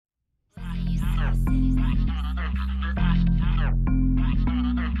Take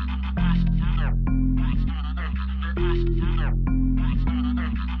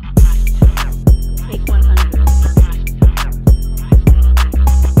 100.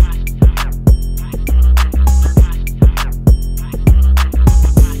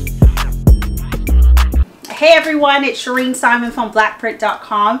 Hey everyone, it's Shereen Simon from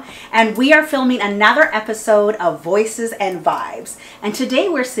blackprint.com, and we are filming another episode of Voices and Vibes. And today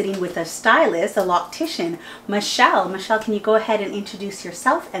we're sitting with a stylist, a loctician, Michelle. Michelle, can you go ahead and introduce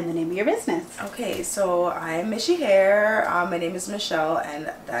yourself and the name of your business? Okay, so I'm Meshie Hair. My name is Michelle,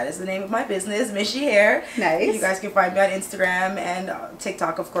 and that is the name of my business, Meshie Hair. Nice. You guys can find me on Instagram and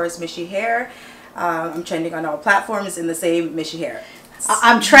TikTok, of course, Meshie Hair. I'm trending on all platforms in the same Meshie Hair.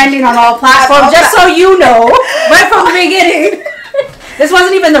 I'm trending on all platforms, just so you know, right from the beginning. This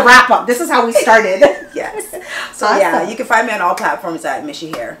wasn't even the wrap up. This is how we started. Yes. So awesome. Yeah, you can find me on all platforms at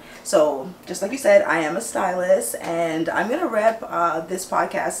Meshie Hair. So just like you said, I am a stylist, and I'm gonna rep this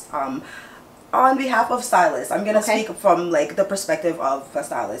podcast on behalf of stylists. I'm gonna speak from like the perspective of a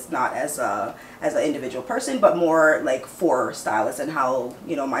stylist, not as an individual person, but more like for stylists and how,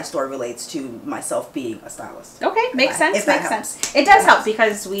 you know, my story relates to myself being a stylist. Okay, makes sense. Makes sense. It does help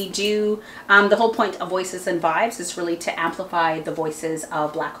because we do the whole point of Voices and Vibes is really to amplify the voices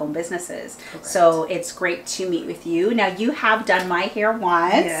of Black-owned businesses. Correct. So it's great to meet with you. Now you have done my hair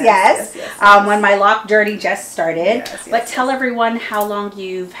once, yes. When my lock journey just started. But tell everyone how long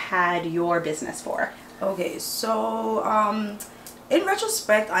you've had your business for. Okay, so in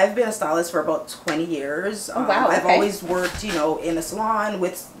retrospect, I've been a stylist for about 20 years. Oh, wow. I've always worked, you know, in a salon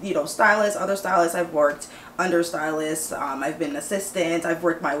with, you know, stylists, other stylists. I've worked under stylists. I've been an assistant. I've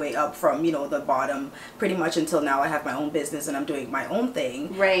worked my way up from, you know, the bottom pretty much until now I have my own business and I'm doing my own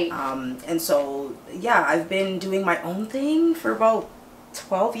thing. Right. And so, yeah, I've been doing my own thing for about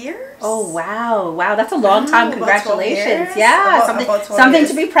 12 years. Oh wow, wow, that's a long time. Congratulations. Yeah, something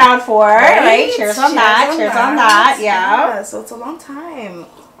to be proud for, right? Cheers on that. Cheers on that. Yeah, so it's a long time.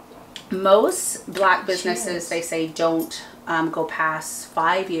 Most Black businesses, they say, don't go past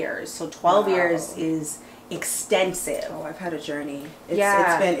 5 years, so 12 years is extensive. Oh, I've had a journey.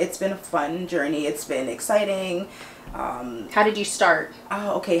 It's been a fun journey. It's been exciting. How did you start?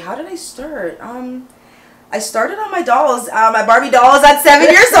 Oh, okay, how did I start? I started on my dolls, my Barbie dolls at 7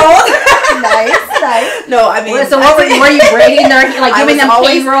 years old. Nice. No, I mean, so what were you braiding their, like giving them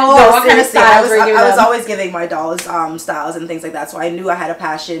payroll? No, what kind of styles were you doing? I was always giving my dolls styles and things like that. So I knew I had a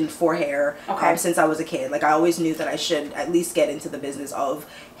passion for hair since I was a kid. Like I always knew that I should at least get into the business of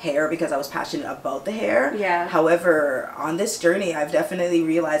hair because I was passionate about the hair. Yeah. However, on this journey, I've definitely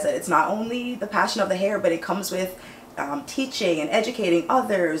realized that it's not only the passion of the hair, but it comes with teaching and educating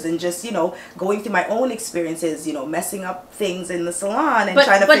others and just, you know, going through my own experiences, you know, messing up things in the salon and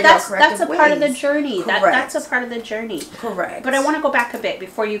trying to figure out corrective ways. But that's a part of the journey. That's a part of the journey. Correct. But I want to go back a bit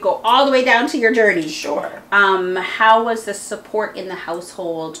before you go all the way down to your journey. Sure. How was the support in the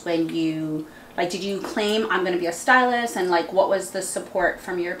household when you, like, did you claim I'm going to be a stylist, and like what was the support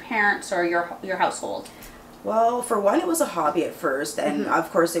from your parents or your household? Well, for one, it was a hobby at first, and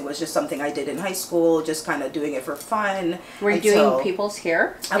of course it was just something I did in high school, just kind of doing it for fun. Were you doing people's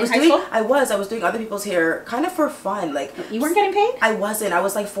hair I was doing other people's hair kind of for fun. Like, you weren't getting paid? I wasn't. I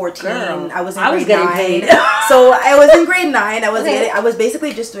was like 14. Girl, I was in grade 9. Getting paid. So I was in grade 9. I was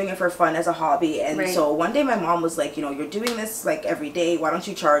basically just doing it for fun as a hobby. And so one day my mom was like, you know, you're doing this like every day. Why don't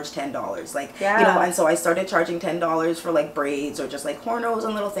you charge $10? Like, you know, and so I started charging $10 for like braids or just like cornrows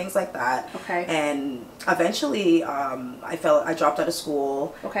and little things like that. Okay. And eventually, I dropped out of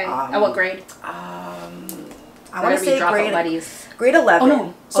school. Okay. At what grade? I want to say grade 11. Oh,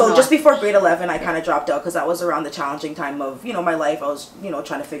 no. So just before grade 11, I kind of dropped out because that was around the challenging time of, you know, my life. I was, you know,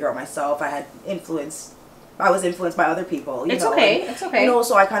 trying to figure out myself. I was influenced by other people. It's okay. It's okay. You know,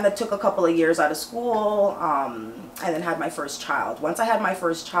 so I kind of took a couple of years out of school, and then had my first child. Once I had my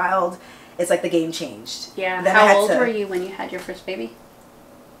first child, it's like the game changed. Yeah. Then How old were you when you had your first baby?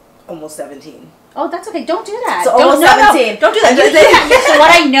 Almost 17. Oh, that's okay. Don't do that. So almost 17. No, don't do that. So what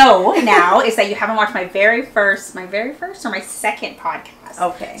I know now is that you haven't watched my very first or my second podcast.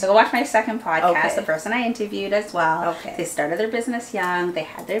 Okay. So go watch my second podcast. The person I interviewed as well. Okay. They started their business young. They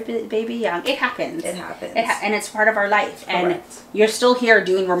had their baby young. It happens. It happens. And it's part of our life. Correct. And you're still here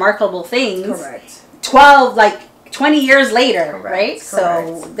doing remarkable things. Correct. 20 years later, right? Correct.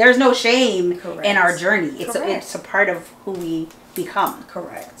 So there's no shame in our journey. It's a part of who we become.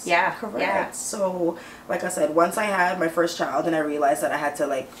 Correct. Yeah. Correct. Yeah. So like I said, once I had my first child and I realized that I had to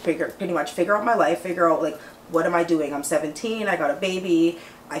like figure out my life, figure out like what am I doing? I'm 17, I got a baby.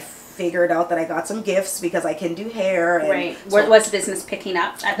 I figured out that I got some gifts because I can do hair. And right. So, was business picking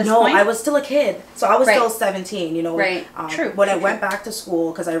up at this point? No, I was still a kid. So I was still 17, you know. Right. True. When I went back to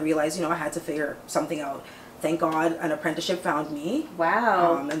school, because I realized, you know, I had to figure something out. Thank God an apprenticeship found me.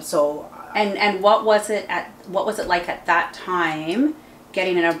 Wow. And so... And what was it like at that time,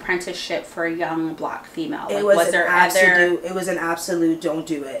 getting an apprenticeship for a young Black female? Like, it was an absolute don't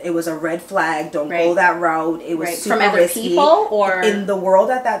do it. It was a red flag. Don't go that route. It was super from other risky. People or in the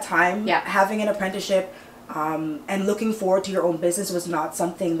world at that time. Yeah. Having an apprenticeship and looking forward to your own business was not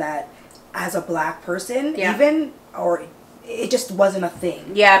something that, as a Black person, it just wasn't a thing.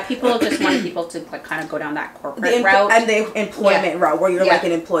 Yeah, people just wanted people to like kind of go down that corporate route. And the employment route where you're like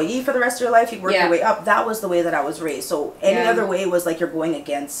an employee for the rest of your life. You work your way up. That was the way that I was raised. So any other way was like you're going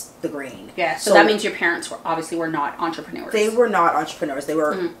against the grain. Yeah, so that means your parents were not entrepreneurs. They were not entrepreneurs. They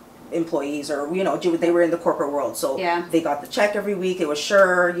were employees, or, you know, they were in the corporate world. So they got the check every week. It was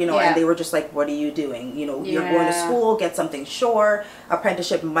sure, you know, and they were just like, what are you doing? You know, you're going to school, get something sure.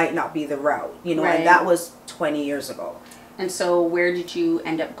 Apprenticeship might not be the route, you know, and that was 20 years ago. And so where did you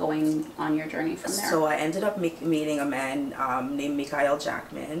end up going on your journey from there? So I ended up meeting a man named Mikhail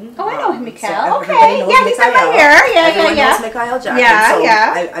Jackman. Oh, I know Mikhail. So okay. Yeah, he's in my hair. Yeah, Everyone knows Mikhail Jackman.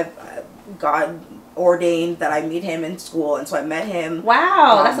 Yeah, I got ordained that I meet him in school, and so I met him.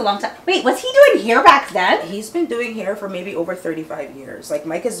 Wow, that's a long time. Wait, was he doing hair back then? He's been doing hair for maybe over 35 years. Like,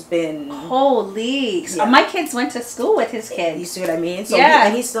 Mike has been... Holy. So my kids went to school with his kids. You see what I mean? So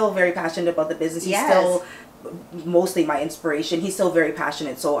and he's still very passionate about the business. He's still... mostly my inspiration. He's still very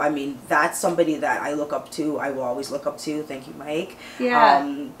passionate, so I mean, that's somebody that I look up to. I will always look up to. Thank you, Mike.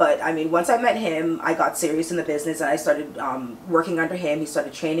 But I mean, once I met him, I got serious in the business, and I started working under him. He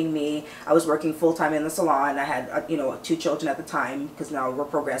started training me. I was working full-time in the salon. I had you know, 2 children at the time, because now we're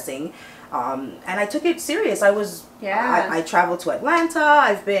progressing. And I took it serious. I traveled to Atlanta.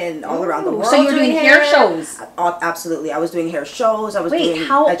 I've been all around the world. So you're doing hair shows? Absolutely. I was doing hair shows. I was doing education.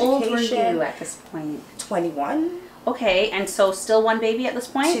 How old were you at this point? 21. Okay, and so still 1 baby at this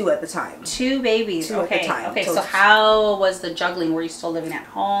point? 2 at the time. 2 babies. 2 at the time. Okay, so how was the juggling? Were you still living at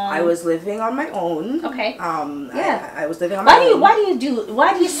home? I was living on my own. Okay. I was living on my own.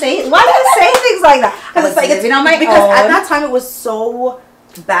 Why do you say things like that? I was like, living on my own. Because at that time it was so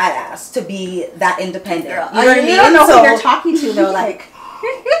badass to be that independent. Girl, you know what I mean? You don't know who you're talking to though, like.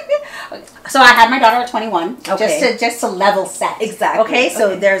 So I had my daughter at 21, just to level set. Exactly. Okay,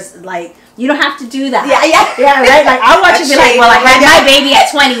 so there's like, you don't have to do that. Yeah, right? Like, I want you to be like, well, I had my baby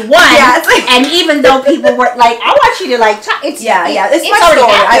at 21, and even though people were like, I want you to like, it's my story.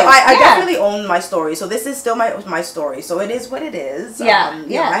 I definitely own my story, so this is still my story. So it is what it is.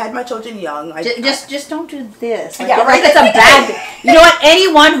 I had my children young. Just don't do this. Like, it's a bad thing. You know what?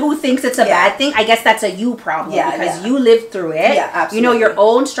 Anyone who thinks it's a bad thing, I guess that's a you problem, because you lived through it. Yeah, absolutely. You know your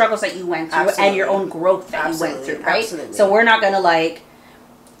own struggles that you went through and your own growth that you went through, right? Absolutely. So we're not gonna like,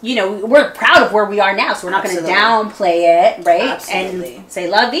 you know, we're proud of where we are now, so we're not going to downplay it, right? Absolutely. And say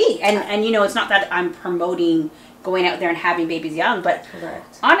la vie. And you know, it's not that I'm promoting going out there and having babies young, but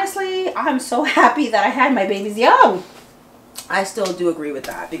honestly, I'm so happy that I had my babies young. I still do agree with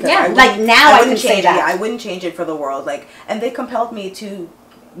that, because I can say that. I wouldn't change it for the world. Like, and they compelled me to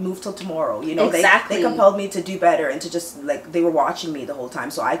move till tomorrow, you know. Exactly. They compelled me to do better, and to just like, they were watching me the whole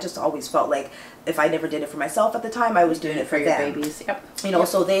time, so I just always felt like if I never did it for myself at the time, I was doing it for your them. Babies. You know,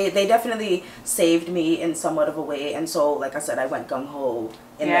 so they definitely saved me in somewhat of a way, and so like I said, I went gung-ho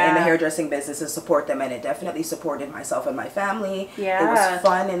in the hairdressing business to support them, and it definitely supported myself and my family. It was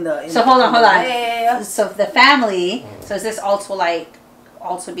fun hold on. So the family, so is this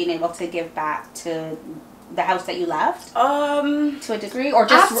also being able to give back to the house that you left, to a degree, or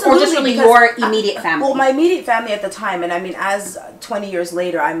just really your immediate family? Well, my immediate family at the time, and I mean, as 20 years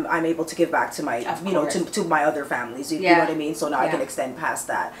later, I'm able to give back to my, to my other families. You know what I mean? So now I can extend past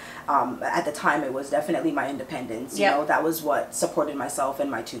that. At the time, it was definitely my independence. You know, that was what supported myself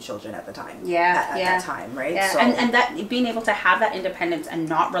and my 2 children at the time. At that time, right? Yeah. So, and that being able to have that independence and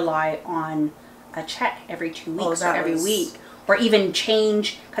not rely on a check every 2 weeks or every week, or even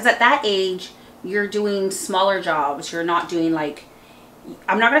change, because at that age, you're doing smaller jobs. You're not doing like,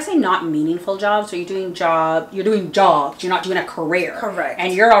 I'm not gonna say not meaningful jobs. So you're doing jobs. You're not doing a career. Correct.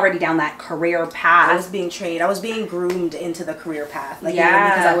 And you're already down that career path. I was being trained. I was being groomed into the career path. Like,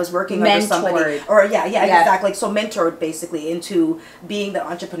 because I was working under somebody. Or exactly. So mentored basically into being the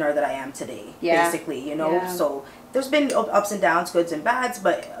entrepreneur that I am today. Basically, you know. Yeah. So there's been ups and downs, goods and bads,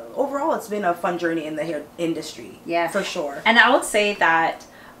 but overall, it's been a fun journey in the hair industry. Yeah, for sure. And I would say that.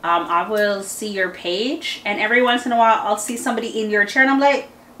 I will see your page, and every once in a while I'll see somebody in your chair and I'm like,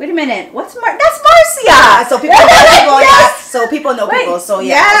 Wait a minute. That's Marcia. Yeah, so people know people. Yes. So people know people. So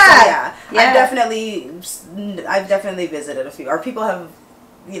yeah. Yeah. So I've definitely visited a few, or people have,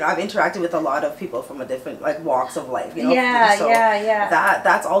 you know, I've interacted with a lot of people from a different like walks of life. You know.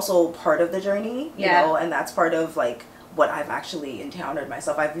 That's also part of the journey. You know, and that's part of like what I've actually encountered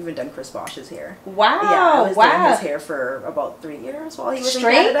myself. I've even done Chris Bosch's hair. Wow. Yeah, I was doing his hair for about 3 years while he was in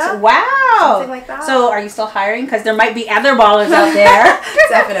Canada. Wow. Something like that. So are you still hiring? Because there might be other ballers out there.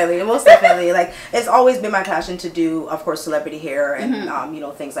 Definitely. Most definitely. Like, it's always been my passion to do, of course, celebrity hair and, you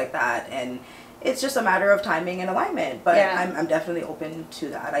know, things like that. And it's just a matter of timing and alignment. But I'm definitely open to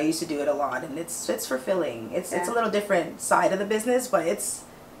that. I used to do it a lot, and it's fulfilling. It's a little different side of the business, but it's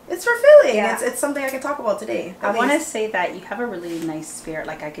fulfilling. Yeah. It's something I can talk about today. I want to say that you have a really nice spirit.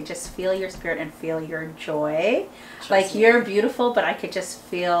 Like, I could just feel your spirit and feel your joy. Like, you're beautiful, but I could just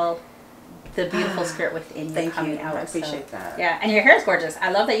feel the beautiful spirit within you coming out. I appreciate that. Yeah, and your hair is gorgeous.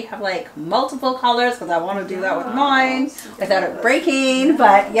 I love that you have like multiple colors, because I want to do that with mine without it breaking.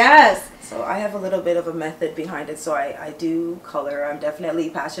 But yes. So I have a little bit of a method behind it. So I do color. I'm definitely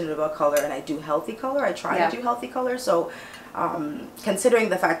passionate about color, and I do healthy color. I try to do healthy color. So considering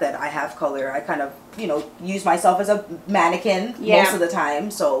the fact that I have color, I kind of, you know, use myself as a mannequin most of the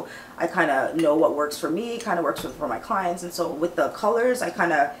time. So I kind of know what works for me, kind of works for my clients. And so with the colors, I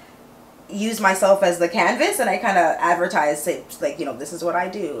kind of use myself as the canvas, and I kind of advertise, say, like, you know, this is what I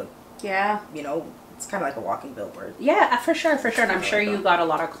do. Yeah. You know, it's kind of like a walking billboard. Yeah, for sure. And I'm sure you got a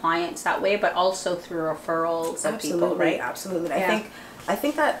lot of clients that way, but also through referrals of people, right? Absolutely. Yeah. I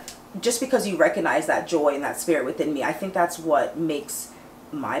think that just because you recognize that joy and that spirit within me, I think that's what makes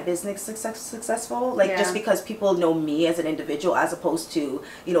my business successful. Like, just because people know me as an individual, as opposed to,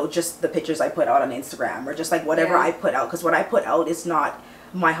 you know, just the pictures I put out on Instagram, or just like whatever I put out. Because what I put out is not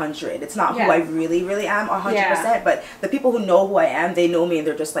my 100. It's not who I really am 100%. But the people who know who I am, they know me, and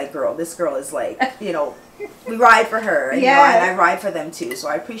they're just like, girl, this girl is like, you know, we ride for her, and, you know, and I ride for them too. So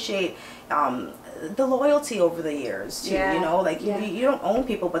I appreciate the loyalty over the years too. You know, like you don't own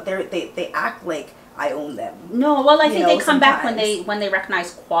people, but they act like I own them. No, well, I think they come back when they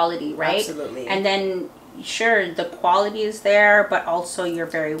recognize quality, right? Absolutely. And then sure, the quality is there, but also you're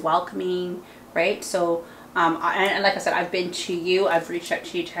very welcoming, right? So and like I said, I've been to you, I've reached out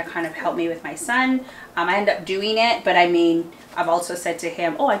to you to kind of help me with my son. I end up doing it, but I mean, I've also said to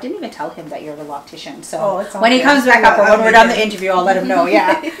him, I didn't even tell him that you're the loctician. So when he comes back up, or when we're done the interview, I'll let him know.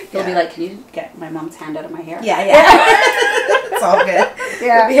 Yeah. He'll be like, can you get my mom's hand out of my hair? Yeah. It's all good.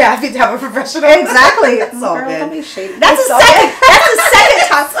 Yeah. I'd be happy to have a professional. Exactly. It's all good. That's a second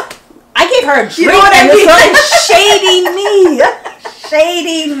time. I gave her a drink, you know what I mean?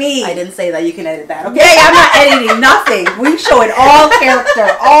 Shading me. I didn't say that. You can edit that. Okay, I'm not editing nothing. We show it all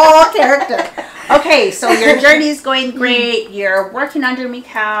character. Okay, so your journey is going great. You're working under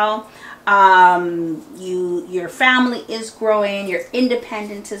Mikal. Your family is growing. Your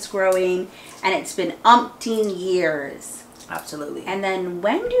independence is growing, and it's been umpteen years. Absolutely. And then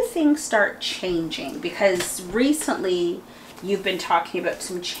when do things start changing? Because recently you've been talking about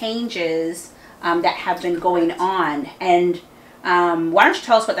some changes that have been going on, and why don't you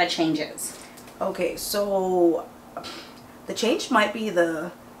tell us what that change is? Okay, so the change might be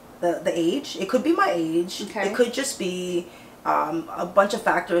the age. It could be my age. Okay. It could just be a bunch of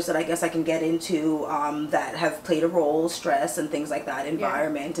factors that I guess I can get into that have played a role, stress and things like that,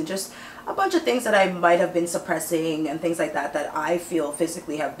 environment, and just a bunch of things that I might have been suppressing and things like that I feel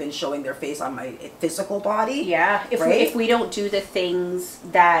physically have been showing their face on my physical body. Yeah. If we don't do the things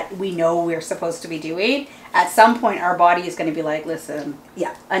that we know we're supposed to be doing, at some point our body is going to be like, listen,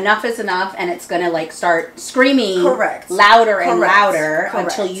 enough is enough, and it's going to like start screaming louder and louder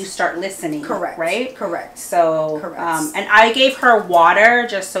until you start listening. Correct. Right? Correct. So, and I gave her water,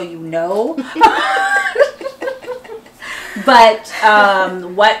 just so you know. But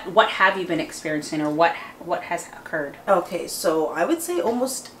what have you been experiencing, or what has occurred? Okay, so I would say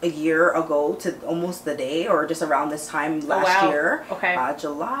almost a year ago to almost the day, or just around this time last year. Okay.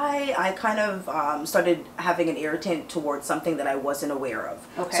 July, I kind of started having an irritant towards something that I wasn't aware of.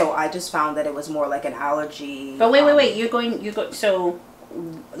 Okay. So I just found that it was more like an allergy. But wait. So,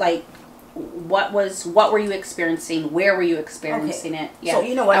 like, what were you experiencing? Where were you experiencing it? Yeah. So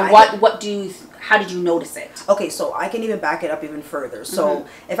you know what? And how did you notice it? Okay, so I can even back it up even further. So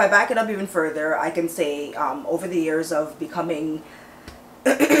if I back it up even further, I can say over the years of becoming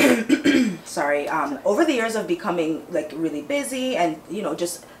over the years of becoming like really busy and, you know,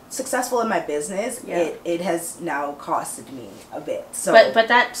 just successful in my business, it has now costed me a bit. So but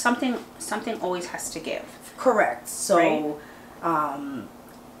that something always has to give. Correct. So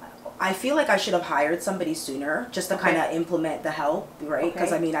I feel like I should have hired somebody sooner just to kind of implement the help, right?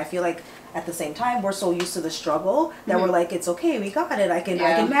 Because I mean, I feel like at the same time we're so used to the struggle that we're like, it's okay, we got it, I can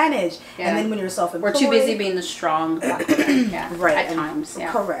manage. And then when you're self-employed, we're too busy being the strong black woman, right? At times,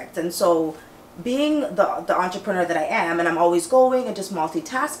 correct. And so, being the entrepreneur that I am, and I'm always going and just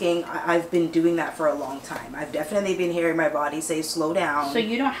multitasking, I've been doing that for a long time. I've definitely been hearing my body say slow down. So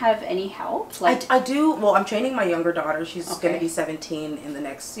you don't have any help? Like I do. Well, I'm training my younger daughter. She's going to be 17 in the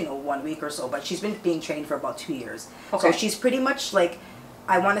next 1 week or so, but she's been being trained for about 2 years. So she's pretty much like,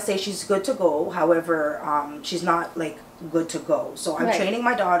 I want to say she's good to go. However, she's not like good to go. So I'm training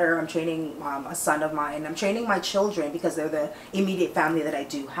my daughter, I'm training a son of mine, I'm training my children because they're the immediate family that I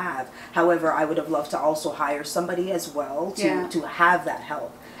do have. However, I would have loved to also hire somebody as well to have that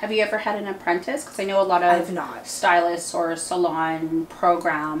help. Have you ever had an apprentice? Because I know a lot of stylists or salon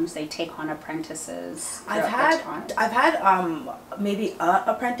programs, they take on apprentices. I've had maybe an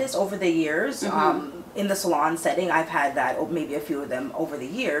apprentice over the years. In the salon setting, I've had that, maybe a few of them over the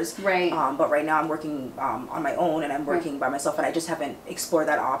years. Right. But right now I'm working on my own, and I'm working by myself, and I just haven't explored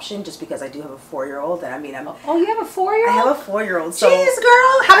that option just because I do have a 4-year-old, and I mean, Oh, you have a 4-year-old? I have a 4-year-old. So jeez,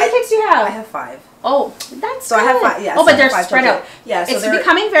 girl! How many kids do you have? I have 5. Oh, that's so good. I have 5. Yeah. Oh, but they're spread out. Yeah. So it's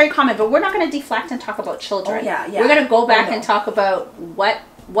becoming very common, but we're not going to deflect and talk about children. Oh, yeah. We're going to go back and talk about what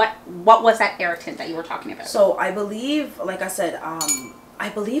was that irritant that you were talking about. So I believe, like I said, I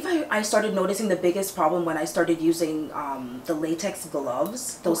believe I started noticing the biggest problem when I started using the latex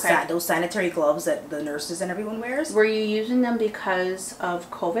gloves, those sanitary gloves that the nurses and everyone wears. Were you using them because of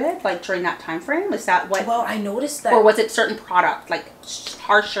COVID, like during that time frame? Is that what? Well, I noticed that. Or was it certain product, like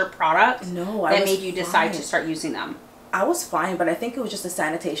harsher products? No, that made you decide to start using them? I was fine, but I think it was just the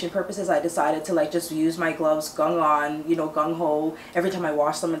sanitation purposes. I decided to like just use my gloves gung on, gung ho. Every time I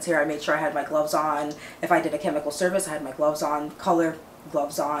washed someone's hair, I made sure I had my gloves on. If I did a chemical service, I had my gloves on. Color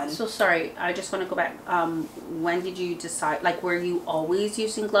gloves on. So sorry, I just want to go back. When did you decide? Like, were you always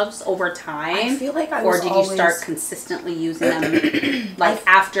using gloves over time? I feel like I was Or did you start consistently using them, like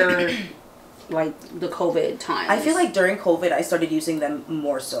after, like the COVID times? I feel like during COVID, I started using them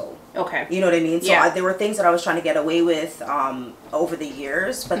more so. Okay. You know what I mean? So there were things that I was trying to get away with over the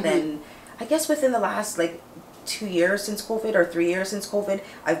years, but then I guess within the last like 2 years since COVID or 3 years since COVID,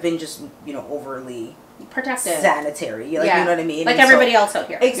 I've been just overly protective, sanitary, like you know what I mean, like everybody else out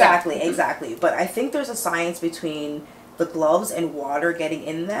here. Exactly. But I think there's a science between the gloves and water getting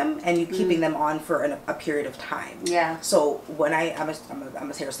in them and you keeping them on for a period of time. So when I'm a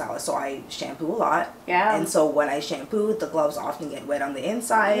hairstylist, so I shampoo a lot. And so when I shampoo, the gloves often get wet on the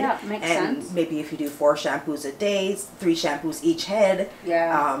inside. Makes and sense. Maybe if you do 4 shampoos a day, 3 shampoos each head,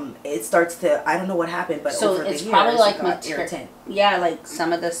 it starts to, I don't know what happened, but so over it's the probably years, like irritant. Yeah, like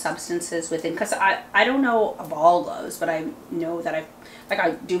some of the substances within, because I don't know of all gloves, but I know that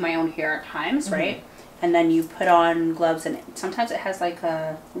I do my own hair at times, right? And then you put on gloves, and sometimes it has like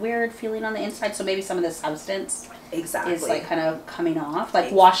a weird feeling on the inside. So maybe some of the substance is like kind of coming off,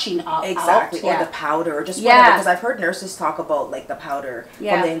 like washing up. Exactly. Or the powder, or just whatever. Because I've heard nurses talk about like the powder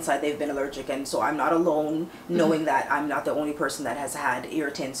from the inside. They've been allergic, and so I'm not alone knowing that I'm not the only person that has had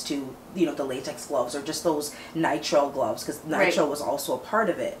irritants to the latex gloves or just those nitrile gloves, because nitrile was also a part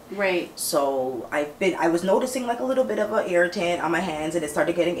of it. So I was noticing like a little bit of an irritant on my hands, and it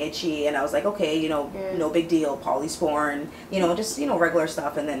started getting itchy, and I was like, okay, no big deal, polysporin, just regular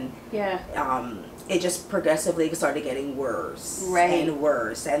stuff, and then it just progressively started getting worse and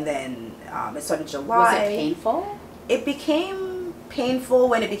worse, and then it started July. Was it painful? It became painful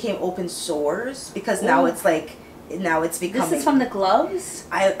when it became open sores, because now it's like, now it's becoming. This is from the gloves?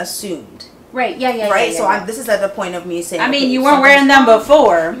 I assumed. Right, So this is at the point of me saying, I mean, you weren't wearing them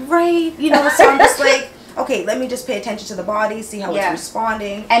before. Right, so I'm just like, okay, let me just pay attention to the body, see how it's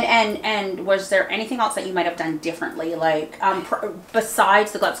responding. And was there anything else that you might have done differently, like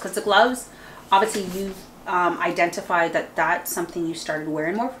besides the gloves? Because the gloves, obviously you've identified that that's something you started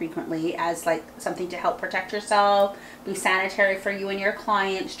wearing more frequently as like something to help protect yourself, be sanitary for you and your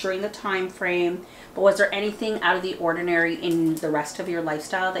clients during the time frame. But was there anything out of the ordinary in the rest of your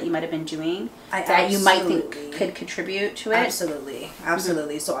lifestyle that you might have been doing that you might think could contribute to it? Absolutely.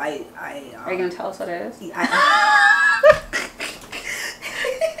 So are you going to tell us what it is?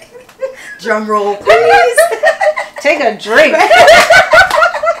 Drum roll, please. Take a drink.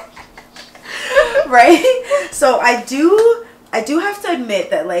 Right? So I do have to admit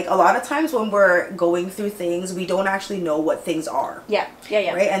that like a lot of times when we're going through things, we don't actually know what things are. Yeah.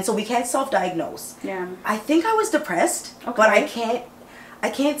 Right? And so we can't self-diagnose. Yeah. I think I was depressed, but I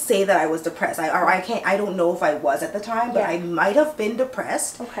can't say that I was depressed. I don't know if I was at the time, but I might have been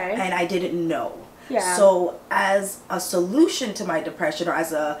depressed. Okay. And I didn't know. Yeah. So as a solution to my depression, or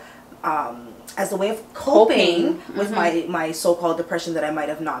as a as a way of coping with my so-called depression that I might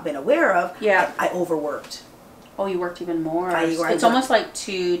have not been aware of, I overworked. Oh, you worked even more. It's almost like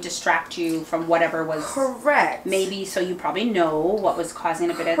to distract you from whatever was... Correct. Maybe, so you probably know what was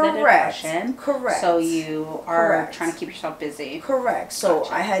causing a bit of the depression. Correct. So you are trying to keep yourself busy. Correct. So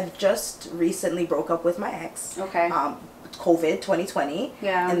I had just recently broke up with my ex. Okay. COVID 2020.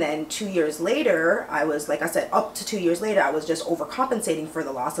 Yeah. And then 2 years later, I was, like I said, up to 2 years later, I was just overcompensating for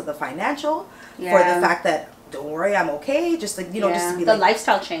the loss of the financial, for the fact that, don't worry, I'm okay. Just like, you know, just to be the like...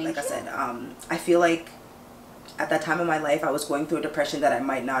 lifestyle change. Like I said, I feel like at that time in my life, I was going through a depression that I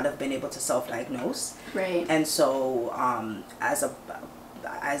might not have been able to self-diagnose. Right. And so,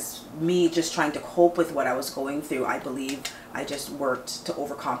 as me just trying to cope with what I was going through, I believe I just worked to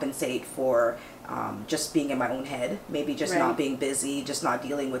overcompensate for just being in my own head, maybe just not being busy, just not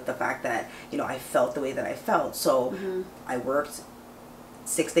dealing with the fact that, you know, I felt the way that I felt. So I worked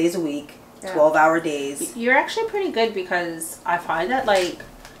 6 days a week, 12-hour days. You're actually pretty good, because I find that, like,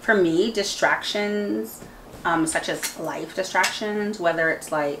 for me, distractions, such as life distractions, whether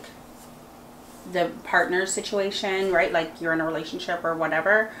it's like the partner situation, right? Like you're in a relationship or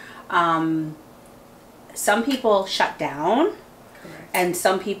whatever. Some people shut down and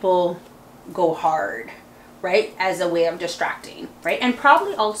some people go hard, right? As a way of distracting, right? And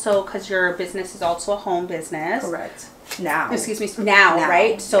probably also because your business is also a home business. Correct. Now. Excuse me. Now,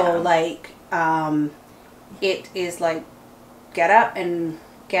 right? So like, it is like get up and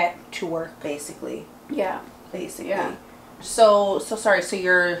get to work. Basically. Yeah. Basically. Yeah. So sorry. So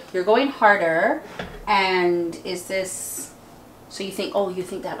you're going harder, and is this? So you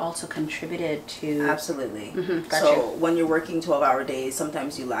think that also contributed to? Absolutely. So when you're working 12-hour days,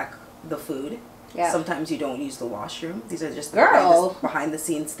 sometimes you lack the food. Yeah. Sometimes you don't use the washroom. These are just behind the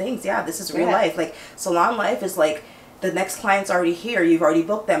scenes things. Yeah, this is real life. Like salon life is like, the next client's already here. You've already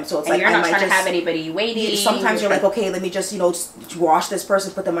booked them, so it's like you're not trying to have anybody waiting. Sometimes you're like, okay, let me just wash this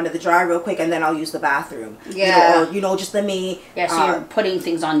person, put them under the dryer real quick, and then I'll use the bathroom. Yeah. Or just let me. Yeah. So you're putting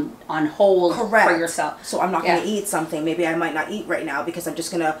things on hold for yourself. So I'm not going to eat something. Maybe I might not eat right now because I'm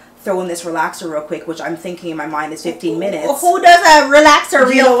just gonna throw in this relaxer real quick, which I'm thinking in my mind is 15 minutes. Who does a relaxer real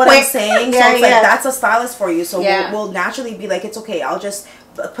quick? You know what I'm saying? So it's like that's a stylist for you. So we'll naturally be like, it's okay. I'll just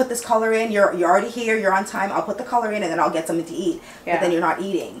put this color in. You're already here. You're on time. I'll put the color in, and then I'll get something to eat. But then you're not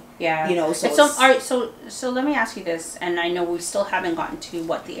eating. Yeah. So all right. So let me ask you this, and I know we still haven't gotten to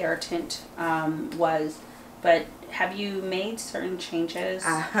what the air tint was, but have you made certain changes?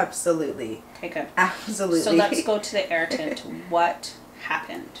 Absolutely. Okay, good. Absolutely. So let's go to the air tint. What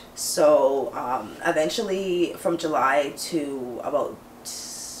happened? So eventually, from July to about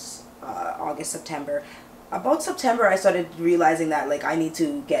August, September. About September, I started realizing that like I need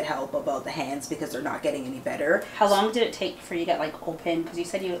to get help about the hands because they're not getting any better. How long did it take for you to get like open? Because you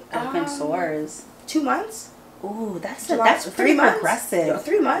said you opened sores. 2 months. Ooh, that's 3 months. Progressive.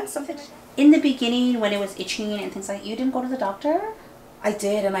 3 months, something. In the beginning, when it was itching and things like that, you didn't go to the doctor? I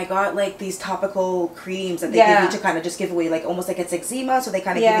did, and I got like these topical creams that they give you to kind of just give away, like almost like it's eczema, so they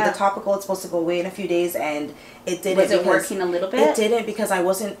kind of give you the topical. It's supposed to go away in a few days, and it didn't. Was it working a little bit? It didn't, because I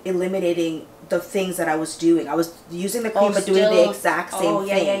wasn't eliminating the things that I was doing. I was using the cream but doing the exact same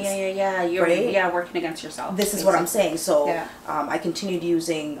things. You're working against yourself. This is what I'm saying. So I continued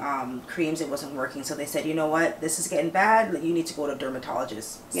using creams. It wasn't working. So they said, you know what, this is getting bad. You need to go to a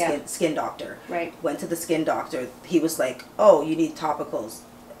dermatologist, skin doctor. Right. Went to the skin doctor. He was like, oh, you need topicals.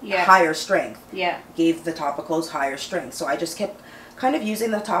 Yeah. Higher strength. Yeah. Gave the topicals higher strength. So I just kept kind of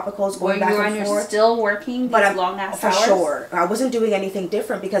using the topicals, going back and forth. You're still working these long ass hours? For sure. I wasn't doing anything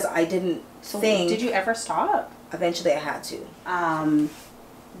different because I didn't think. Did you ever stop? Eventually I had to.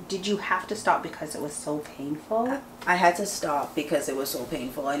 Did you have to stop because it was so painful? I had to stop because it was so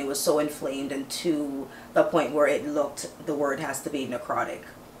painful and it was so inflamed, and to the point where it looked, the word has to be necrotic.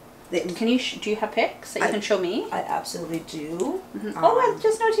 Do you have pics that you can show me? I absolutely do. I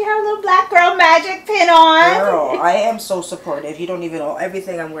just noticed you have a little black girl magic pin on. Girl, I am so supportive. You don't even know.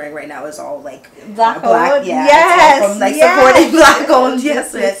 Everything I'm wearing right now is all like black. Yeah, yes. From like supporting black owned.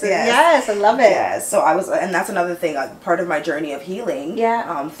 Yes, I love it. Yes. So I was, and that's another thing. Part of my journey of healing.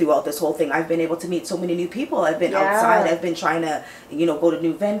 Yeah. Throughout this whole thing, I've been able to meet so many new people. I've been outside. I've been trying to, go to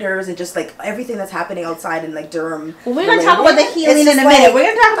new vendors and just like everything that's happening outside in like Durham. Well, we're gonna talk about the healing in a minute. We're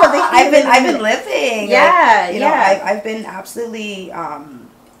gonna talk about the. I've been living. Yeah, I've been absolutely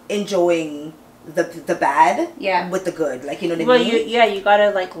enjoying the bad with the good. Like, you know what I mean? You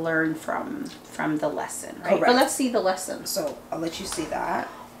gotta like learn from the lesson, right? Correct. But let's see the lesson. So I'll let you see that.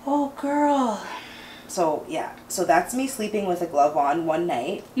 Oh, girl. So yeah, so that's me sleeping with a glove on one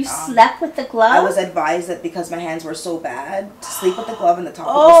night. You slept with the glove? I was advised that because my hands were so bad to sleep with the glove on the top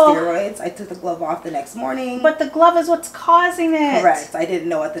of the steroids. I took the glove off the next morning. But the glove is what's causing it. Correct. I didn't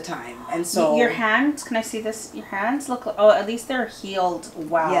know at the time, and so your hands. Can I see this? Your hands look. Oh, at least they're healed.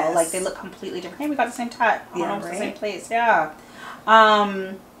 Wow. Yes. Like they look completely different. Hey, we got the same touch. Yeah, Almost right? the same place. Yeah.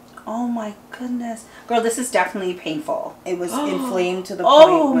 Oh my goodness, girl, this is definitely painful. It was inflamed to the point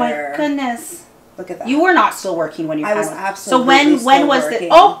where. Oh my goodness. Look at that. You were not still working when you had I was one. absolutely So when was working. it?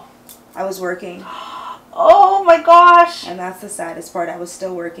 Oh, I was working. Oh my gosh. And that's the saddest part. I was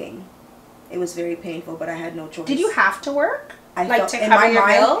still working. It was very painful, but I had no choice. Did you have to work? I like felt, to cover your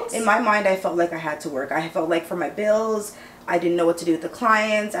bills? In my mind, I felt like I had to work. I felt like for my bills, I didn't know what to do with the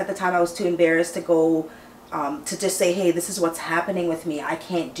clients. At the time, I was too embarrassed to go to just say, hey, this is what's happening with me. I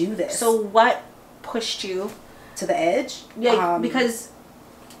can't do this. So what pushed you? To the edge? Yeah, because...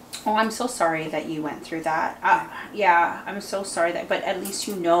 Oh, I'm so sorry that you went through that. Yeah, I'm so sorry that, but at least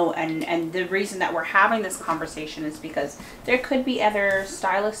you know, and the reason that we're having this conversation is because there could be other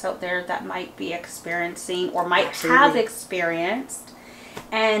stylists out there that might be experiencing or might have experienced,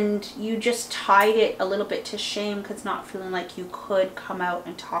 and you just tied it a little bit to shame because not feeling like you could come out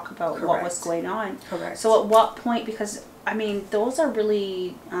and talk about what was going on. Correct. So at what point, because I mean, those are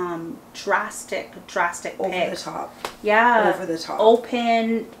really drastic over picks. the top. Yeah. Over the top.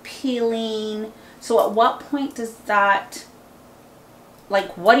 Open, peeling. So at what point does that,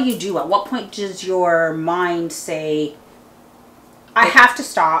 like, what do you do? At what point does your mind say, I have to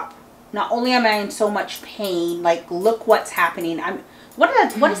stop. Not only am I in so much pain, like, look what's happening. What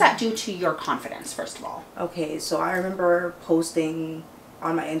does that do to your confidence, first of all? Okay, so I remember posting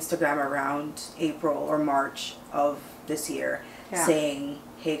on my Instagram around April or March of this year saying,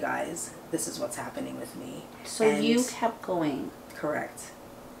 hey guys, this is what's happening with me. So you kept going. Correct.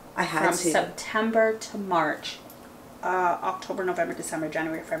 I had from to. September to March, October, November, December,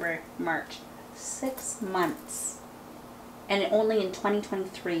 January, February, March, 6 months. And only in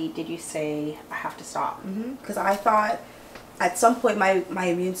 2023 did you say, I have to stop. Because I thought at some point my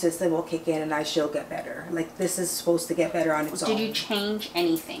immune system will kick in and I shall get better. Like, this is supposed to get better on its own. Did you change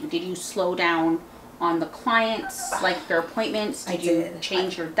anything? Did you slow down on the clients, like your appointments? Did you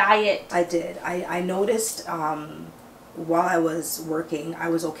change your diet? I did. I noticed while I was working, I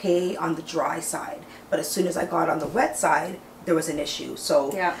was okay on the dry side. But as soon as I got on the wet side, there was an issue.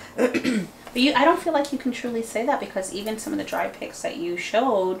 So yeah. But I don't feel like you can truly say that, because even some of the dry pics that you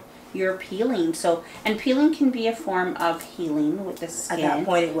showed, you're peeling. So, and peeling can be a form of healing with the skin. At that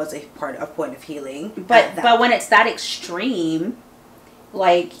point, it was a point of healing. But when it's that extreme,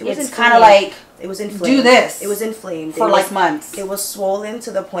 like, it's kind of like, it was inflamed. Do this. It was inflamed for like months. It was swollen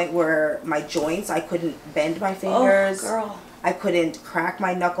to the point where my joints, I couldn't bend my fingers. Oh, girl. I couldn't crack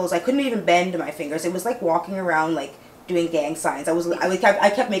my knuckles. I couldn't even bend my fingers. It was like walking around like doing gang signs. I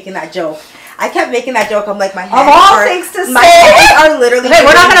kept making that joke. I'm like, my hands of all are, things to my say, hands are literally. Okay,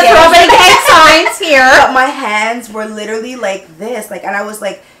 we're not gonna throw up any gang signs here. But my hands were literally like this, like, and I was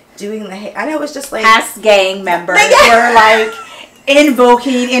like doing the, and I was just like, past gang members were like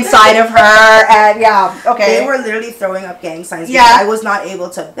invoking inside of her, and they were literally throwing up gang signs. Yeah, I was not able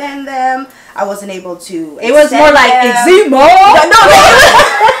to bend them. I wasn't able to. It was more like eczema.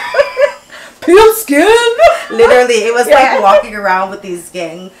 No. Peeled skin. Literally, it was like walking around with these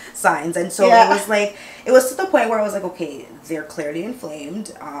gang signs, and so it was like, it was to the point where I was like, okay, they're clearly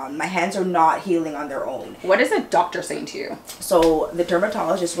inflamed. My hands are not healing on their own. What is the doctor saying to you? So the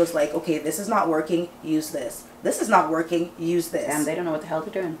dermatologist was like, okay, this is not working, use this. This is not working, use this. And they don't know what the hell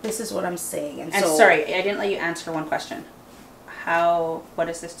they're doing. This is what I'm saying. And so, sorry, I didn't let you answer one question. What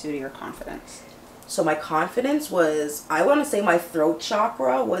does this do to your confidence? So my confidence was, I want to say my throat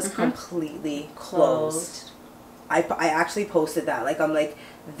chakra was completely closed. I actually posted that. Like, I'm like,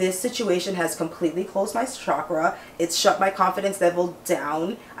 this situation has completely closed my chakra. It's shut my confidence level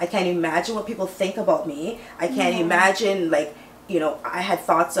down. I can't imagine what people think about me. I can't imagine, like, you know, I had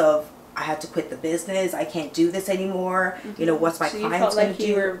thoughts of, I had to quit the business. I can't do this anymore. You know, what's my clients going to do?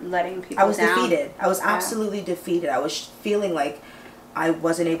 You were letting people I was down. defeated. I was absolutely defeated. I was feeling like I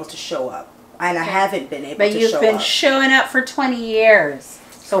wasn't able to show up. And I haven't been able to show up. But you've been showing up for 20 years.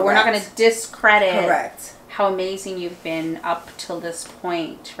 So we're not going to discredit how amazing you've been up till this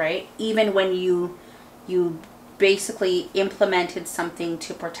point, right? Even when you basically implemented something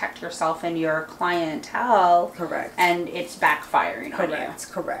to protect yourself and your clientele. Correct. And it's backfiring on you.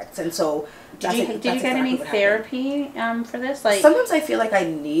 Correct. And so did you get any therapy for this? Like, sometimes I feel like I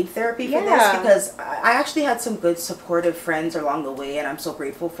need therapy for this, because I actually had some good supportive friends along the way, and I'm so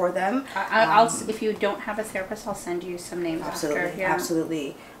grateful for them. I'll if you don't have a therapist, I'll send you some names after. Yeah.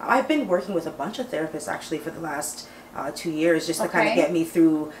 Absolutely. I've been working with a bunch of therapists actually for the last 2 years, just to kind of get me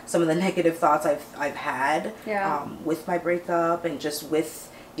through some of the negative thoughts I've had with my breakup, and just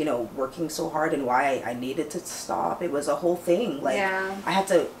with, you know, working so hard and why I needed to stop. It was a whole thing. Like, I had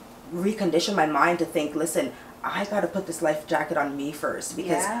to recondition my mind to think, listen, I got to put this life jacket on me first,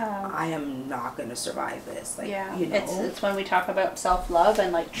 because I am not going to survive this. Like, you know, it's when we talk about self-love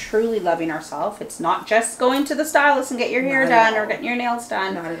and like truly loving ourselves. It's not just going to the stylist and get your hair done or getting your nails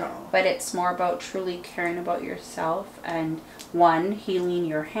done. Not at all. But it's more about truly caring about yourself, and one, healing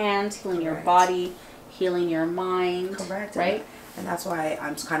your hands, healing your body, healing your mind. Correct. Right? And that's why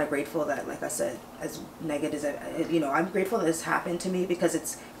I'm kind of grateful that, like I said, as negative as, you know, I'm grateful that this happened to me, because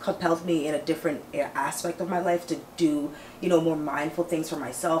it's compelled me in a different aspect of my life to do, you know, more mindful things for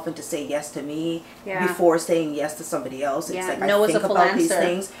myself, and to say yes to me before saying yes to somebody else. It's like, no I think about these answer.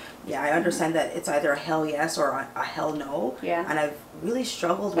 things. Yeah, I understand that it's either a hell yes or a hell no. Yeah. And I've really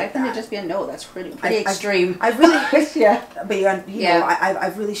struggled with that. Why couldn't it just be a no? That's pretty extreme. I really, but you know,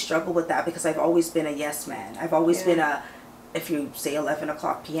 I've really struggled with that, because I've always been a yes man. I've always been a, if you say 11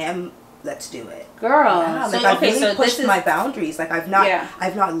 o'clock p.m., let's do it, girl. Like, I've really pushed my boundaries. Like, I've not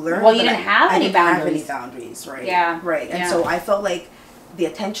learned. Well, you didn't have any boundaries, right? Yeah, right. And so I felt like the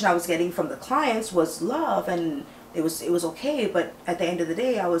attention I was getting from the clients was love, and it was okay. But at the end of the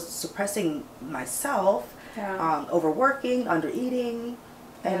day, I was suppressing myself, overworking, under eating.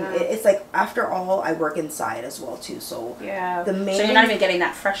 And it's like, after all, I work inside as well too. So so you're not even getting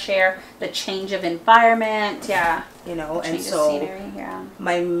that fresh air, the change of environment. You know, and so scenery,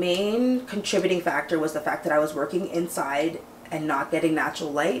 my main contributing factor was the fact that I was working inside and not getting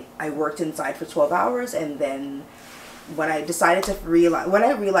natural light. I worked inside for 12 hours, and then when I decided to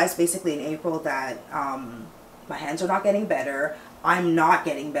realized basically in April that my hands are not getting better, I'm not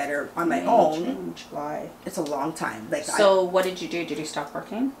getting better on my own. Why? It's a long time. Like, so what did you do? Did you stop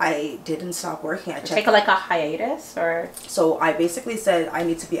working? I didn't stop working. I checked. Take like a hiatus, or? So I basically said I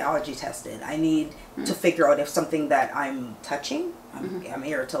need to be allergy tested. I need to figure out if something that I'm touching, I'm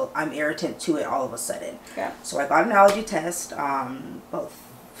irritant to it all of a sudden. Yeah. So I got an allergy test. About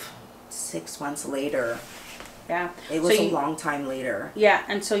 6 months later. Yeah. It was a long time later. Yeah,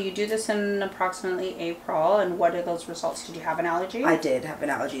 and so you do this in approximately April, and what are those results? Did you have an allergy? I did have an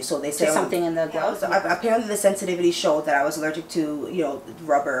allergy. So they say something in the gloves? Apparently the sensitivity showed that I was allergic to, you know,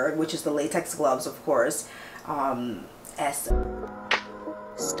 rubber, which is the latex gloves, of course.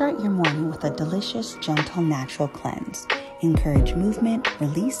 Start your morning with a delicious, gentle, natural cleanse. Encourage movement,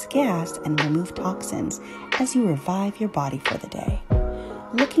 release gas, and remove toxins as you revive your body for the day.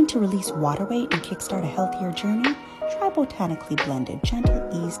 Looking to release water weight and kickstart a healthier journey? Try botanically blended Gentle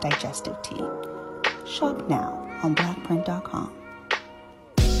Ease Digestive Tea. Shop now on blackprint.com.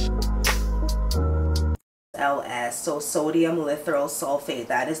 LS, so sodium lithyl sulfate.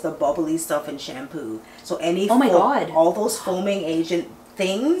 That is the bubbly stuff in shampoo. So any all those foaming agent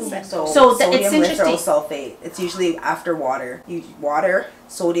things. So sodium lithyl sulfate. It's usually after water. Water,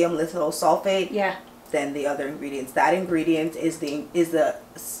 sodium lithyl sulfate. Yeah. Then the other ingredients. That ingredient is the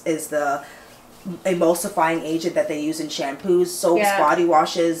emulsifying agent that they use in shampoos, soaps, body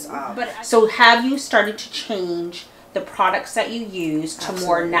washes. So have you started to change the products that you use to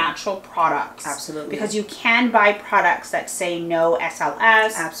more natural products? Absolutely. Because you can buy products that say no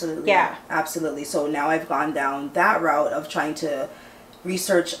SLS. Absolutely. Yeah. Absolutely. So now I've gone down that route of trying to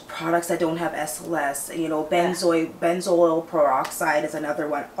research products that don't have SLS. You know, benzoyl peroxide is another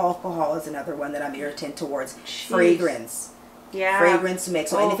one. Alcohol is another one that I'm irritant towards. Jeez. Fragrance. Yeah. Fragrance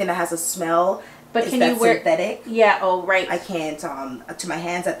mix. So anything that has a smell. But can you wear synthetic? Yeah. Oh, right. I can't. To my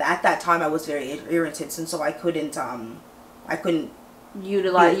hands at that time, I was very irritant, and so I couldn't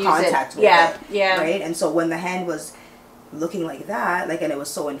utilize contact with it. Yeah. Right. And so when the hand was looking like that, like, and it was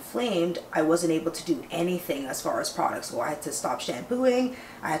so inflamed, I wasn't able to do anything as far as products. So I had to stop shampooing.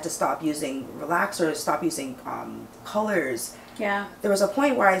 I had to stop using relaxers, stop using colors. Yeah. There was a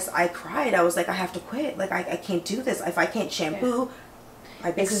point where I cried. I was like, I have to quit. Like, I can't do this. If I can't shampoo,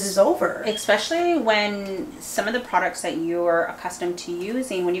 my business is over. Especially when some of the products that you're accustomed to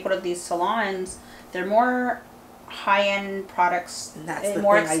using, when you go to these salons, they're more high-end products, and that's the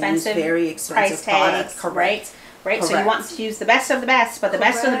more thing. expensive, I use very expensive products, right? right? Correct. So you want to use the best of the best, but the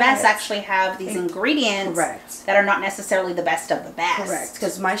best of the best actually have these ingredients that are not necessarily the best of the best. Correct.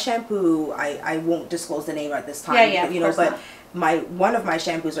 Because my shampoo, I won't disclose the name at this time. Yeah, you know, but one of my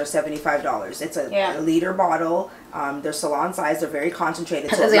shampoos are $75. It's a liter bottle. They're salon size. They're very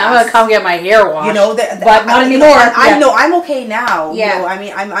concentrated. So I'm gonna come get my hair washed. You know, but not anymore. I know I'm okay now. Yeah. You know, I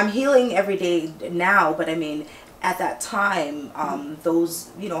mean, I'm healing every day now. But I mean, at that time, those,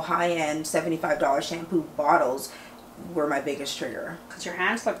 you know, high-end $75 shampoo bottles were my biggest trigger. Because your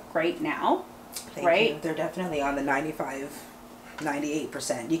hands look great now. Thank you. They're definitely on the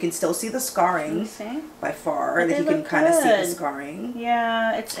 98%. You can still see the scarring by far. Like you can kind of see the scarring.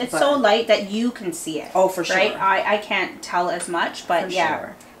 Yeah, it's so light that you can see it. Oh, for sure. Right? I can't tell as much, but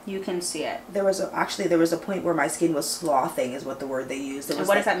sure. You can see it. There was a point where my skin was sloughing, is what the word they used. And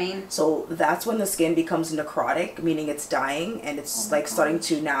what does that mean? So that's when the skin becomes necrotic, meaning it's dying, and it's starting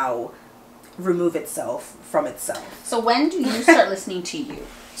to now remove itself from itself. So when do you start listening to you?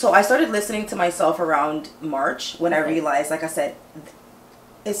 So I started listening to myself around March when I realized, like I said,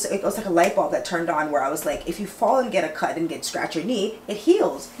 it was like a light bulb that turned on where I was like, if you fall and get a cut and scratch your knee, it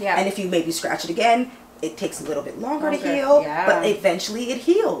heals. Yeah. And if you maybe scratch it again, it takes a little bit longer to heal, but eventually it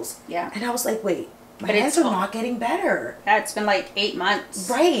heals. Yeah. And I was like, wait, my hands are not getting better. Yeah, it's been like 8 months.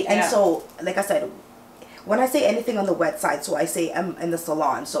 Right. And so, like I said, when I say anything on the wet side, so I say I'm in the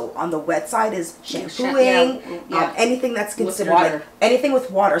salon. So on the wet side is shampooing, anything that's considered like anything with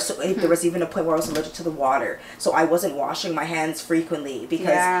water. So there was even a point where I was allergic to the water. So I wasn't washing my hands frequently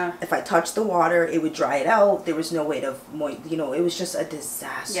because if I touched the water, it would dry it out. There was no way to, you know, it was just a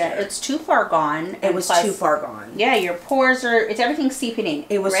disaster. Yeah, it's too far gone. It was too far gone. Yeah, your pores it's everything's seeping in.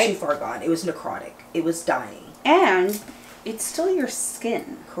 It was too far gone. It was necrotic. It was dying. And it's still your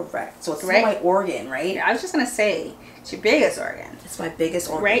skin. Correct. So it's still my organ, right? Yeah, I was just going to say, it's your biggest organ. It's my biggest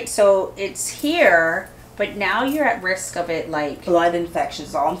organ. Right? So it's here, but now you're at risk of it, like... blood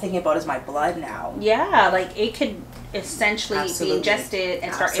infections. All I'm thinking about is my blood now. Yeah, like it could essentially be ingested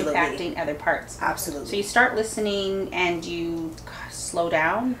and start impacting other parts. Absolutely. So you start listening and you slow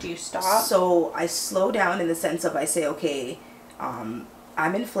down. Do you stop? So I slow down in the sense of I say, okay, I'm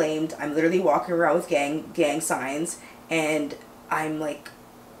inflamed. I'm literally walking around with gang signs. And I'm like,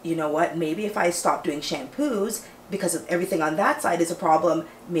 you know what, maybe if I stop doing shampoos, because of everything on that side is a problem,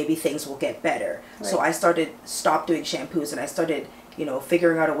 maybe things will get better. Right. So I stopped doing shampoos, and I started, you know,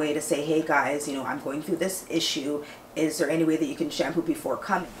 figuring out a way to say, hey guys, you know, I'm going through this issue. Is there any way that you can shampoo before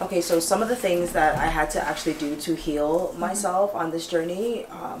coming? Okay, so some of the things that I had to actually do to heal myself on this journey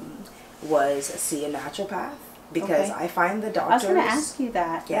was see a naturopath. Because I find the doctors... I was going to ask you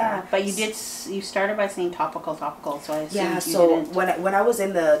that. Yeah. But you started by saying topical, so I assumed you so didn't. when I was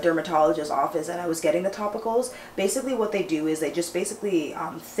in the dermatologist's office and I was getting the topicals, basically what they do is they just basically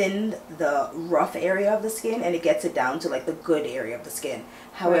thin the rough area of the skin and it gets it down to like the good area of the skin.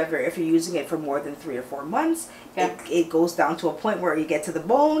 However, if you're using it for more than 3 or 4 months, it goes down to a point where you get to the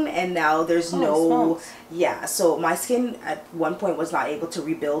bone and now there's no... Yeah, so my skin at one point was not able to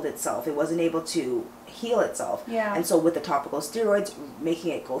rebuild itself. It wasn't able to heal itself. Yeah. And so with the topical steroids,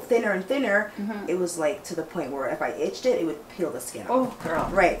 making it go thinner and thinner, it was like to the point where if I itched it, it would peel the skin off. Oh, girl.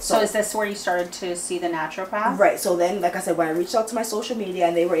 Right. So is this where you started to see the naturopath? Right. So then, like I said, when I reached out to my social media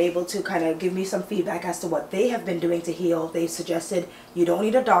and they were able to kind of give me some feedback as to what they have been doing to heal, they suggested you don't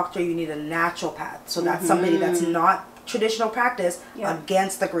need a doctor, you need a naturopath. So that's somebody that's not traditional practice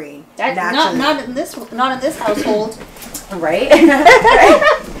against the grain. Not in this household. Right?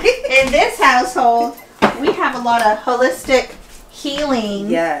 In this household, we have a lot of holistic healing.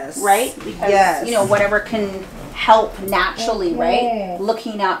 Yes. Right? Because, you know, whatever can help naturally, right?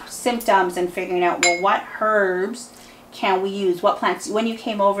 Looking up symptoms and figuring out, well, what herbs can we use? What plants? When you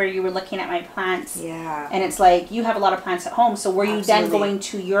came over, you were looking at my plants. Yeah. And it's like, you have a lot of plants at home. So were you then going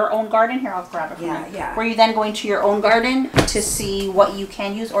to your own garden? Here, I'll grab it from you. Yeah. Were you then going to your own garden to see what you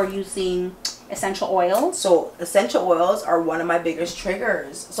can use or using essential oils? So essential oils are one of my biggest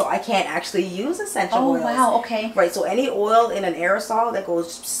triggers. So I can't actually use essential oils. Oh, wow. Okay. Right. So any oil in an aerosol that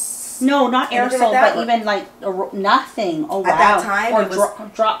goes... No, not aerosol, but even like nothing. Oh, wow. At that time, or it was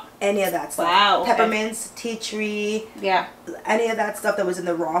drop any of that stuff. Wow. Okay. Peppermints, tea tree. Yeah. Any of that stuff that was in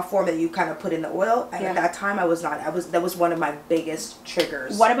the raw form that you kind of put in the oil. And at that time, that was one of my biggest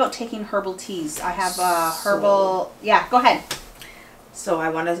triggers. What about taking herbal teas? I have herbal. Yeah, go ahead. So I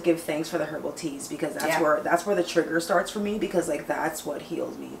want to give thanks for the herbal teas because that's where the trigger starts for me, because like that's what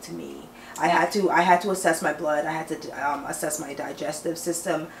healed me to me. I had to assess my blood. I had to assess my digestive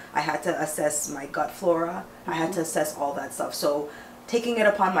system. I had to assess my gut flora. I had to assess all that stuff. So taking it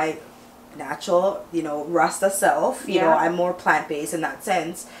upon natural, you know, Rasta self. You know, I'm more plant-based in that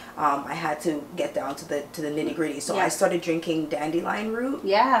sense. I had to get down to the nitty-gritty. So I started drinking dandelion root.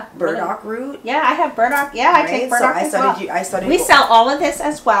 Yeah. Burdock root. Yeah, I have burdock. Yeah, I take burdock as well. We sell all of this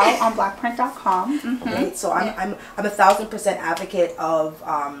as well on blackprint.com. Right. So I'm 1,000% advocate of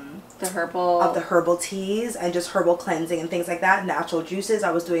the herbal teas and just herbal cleansing and things like that. Natural juices.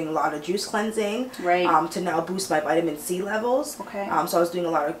 I was doing a lot of juice cleansing. Right. To now boost my vitamin C levels. Okay. So I was doing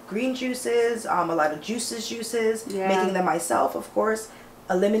a lot of green juices, a lot of juices, making them myself, of course.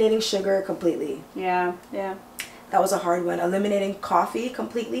 Eliminating sugar completely. Yeah, yeah. That was a hard one. Eliminating coffee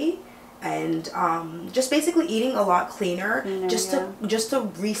completely, and just basically eating a lot cleaner, just to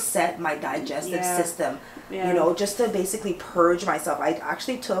reset my digestive system. You know, just to basically purge myself. I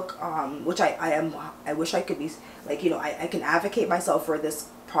actually took, which I wish I could be like, you know, I can advocate myself for this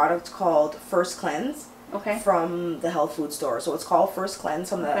product called First Cleanse. Okay. From the health food store. So it's called First Cleanse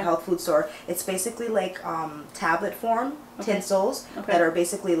from the health food store. It's basically like tablet form tinsels that are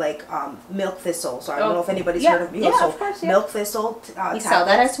basically like milk thistle. So I don't know if anybody's heard of so of course, milk thistle we sell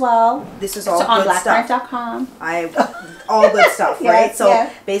that as well. This is all good on stuff. blackprint.com. All good stuff, right? So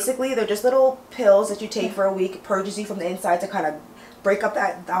basically they're just little pills that you take for a week. It purges you from the inside to kind of break up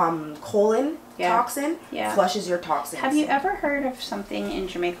that colon toxin, flushes your toxins. Have you ever heard of something in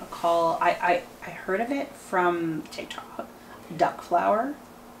Jamaica called, I heard of it from TikTok, duck flower?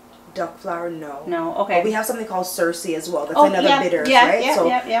 Duck flower, no. No, okay. But we have something called Cersei as well. That's another bitter,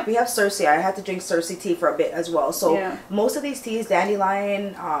 right? We have Cersei. I had to drink Cersei tea for a bit as well. So most of these teas,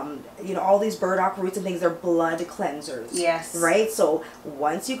 dandelion, you know, all these burdock roots and things, they're blood cleansers. Yes. Right? So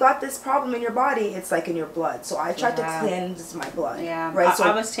once you got this problem in your body, it's like in your blood. So I tried to cleanse my blood. Yeah. Right? So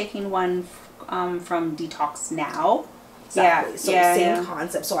I was taking one from Detox Now. Exactly. So same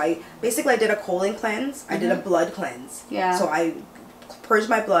concept. So I did a colon cleanse. I did a blood cleanse. Yeah. So I purged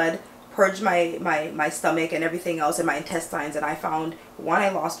my blood, purged my stomach and everything else and my intestines, and I found I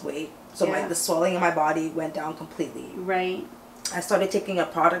lost weight. So the swelling in my body went down completely. Right. I started taking a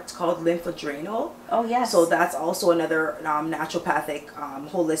product called Lymphodrenal. Oh yes. So that's also another naturopathic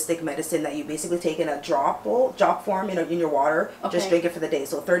holistic medicine that you basically take in a drop form in your water. Just drink it for the day.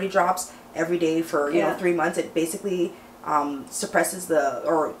 So 30 drops every day for you know 3 months. It basically suppresses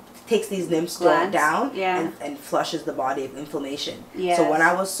or takes these nymphs down and flushes the body of inflammation. Yes. So when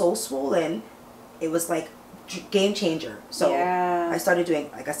I was so swollen, it was like game changer. So I started doing,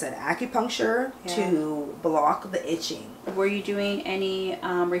 like I said, acupuncture to block the itching. Were you doing any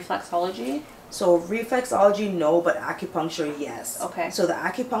reflexology? So reflexology, no, but acupuncture, yes. Okay. So the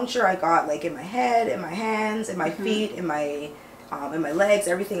acupuncture I got like in my head, in my hands, in my feet, in my legs,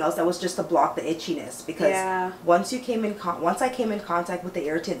 everything else. That was just to block the itchiness, because once I came in contact with the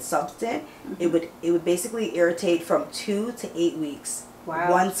irritant substance, it would basically irritate from 2 to 8 weeks.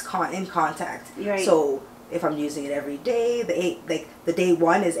 Wow. Once in contact. Right. So if I'm using it every day, the day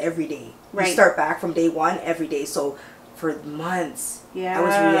one is every day. Right. You start back from day one every day. So for months, I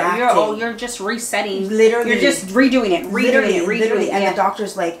was reacting. You're just resetting. Literally. You're just redoing it. Literally. And the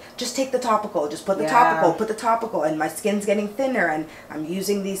doctor's like, just take the topical. Just put the topical. And my skin's getting thinner, and I'm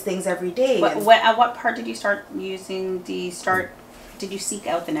using these things every day. At what part did you start using did you seek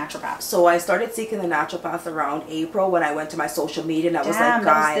out the naturopath? So I started seeking the naturopath around April when I went to my social media, and I was like, guys,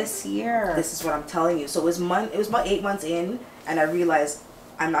 that was this year. This is what I'm telling you. So it was about 8 months in, and I realized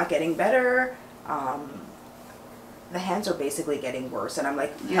I'm not getting better. The hands are basically getting worse, and I'm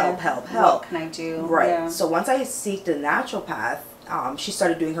like, help. What can I do? Right. Yeah. So once I seeked a naturopath, she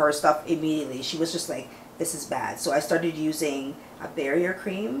started doing her stuff immediately. She was just like, this is bad. So I started using a barrier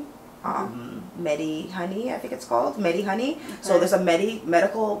cream, Medi Honey, I think it's called, Medi Honey. Okay. So there's a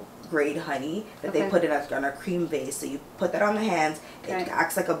medical grade honey that they put in on a cream base. So you put that on the hands. It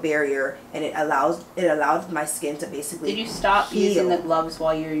acts like a barrier, and it allowed my skin to basically Did you stop heal. Using the gloves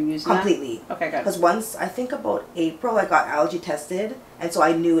while you were using completely? That? Okay, good. Because once, I think about April, I got allergy tested, and so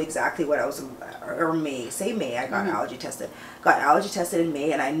I knew exactly what I was, or May I got allergy tested. Got allergy tested in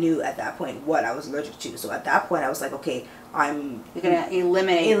May, and I knew at that point what I was allergic to. So at that point, I was like, okay, you're gonna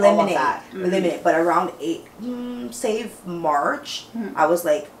eliminate all of that. Eliminate. But around March, I was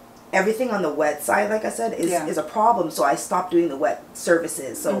like, everything on the wet side, like I said, is a problem. So I stopped doing the wet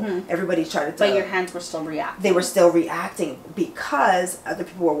services. So everybody tried to. But your hands were still reacting. They were still reacting because other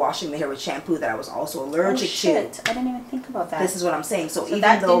people were washing their hair with shampoo that I was also allergic to. I didn't even think about that. This is what I'm saying. So even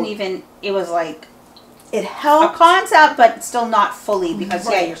that though it was like it helped a concept, but still not fully, because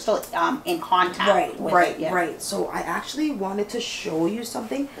you're still in contact. Right. So I actually wanted to show you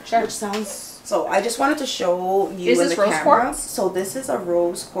something, which sounds. So I just wanted to show you in the camera. Rose quartz? So this is a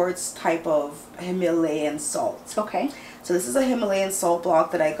rose quartz type of Himalayan salt. Okay. So this is a Himalayan salt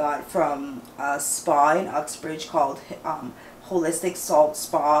block that I got from a spa in Uxbridge called Holistic Salt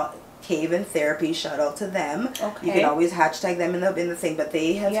Spa Cave and Therapy. Shout out to them. Okay. You can always hashtag them in the thing, but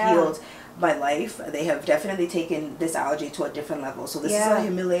they have healed my life. They have definitely taken this allergy to a different level. So this is a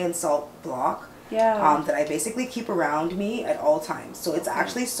Himalayan salt block that I basically keep around me at all times. So it's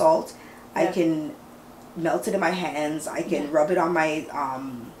actually salt. I can melt it in my hands. I can rub it on my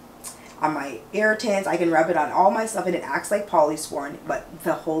irritants. I can rub it on all my stuff, and it acts like polysporin, but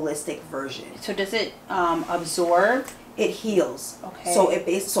the holistic version. So does it absorb? It heals.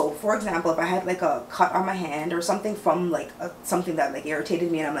 Okay. So for example, if I had like a cut on my hand or something from like something that like irritated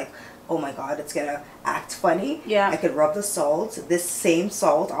me, and I'm like, oh my god, it's gonna act funny. Yeah. I could rub the salt, this same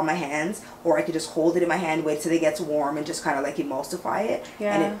salt, on my hands, or I could just hold it in my hand, wait till it gets warm, and just kind of like emulsify it.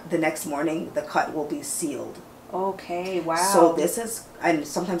 Yeah. And the next morning, the cut will be sealed. Okay, wow. So this is, and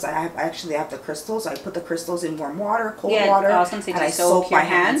sometimes I actually have the crystals. I put the crystals in warm water, cold water, I was gonna say, and I soak my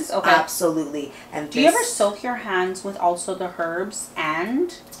hands. Okay. Absolutely. And do you ever soak your hands with also the herbs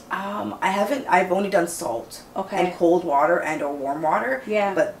and? I haven't. I've only done salt. Okay. And cold water and or warm water.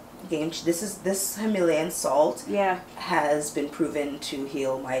 Yeah. But this Himalayan salt has been proven to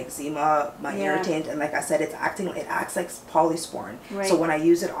heal my eczema, my irritant, and like I said, it acts like polysporin. Right. So when I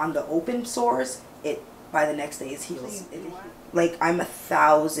use it on the open sores, it by the next day it heals. Like I'm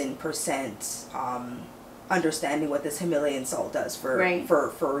 1,000% understanding what this Himalayan salt does for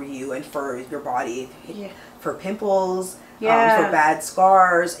you and for your body, for pimples. For bad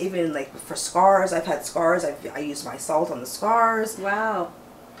scars, even like for scars, I've had scars. I use my salt on the scars. Wow.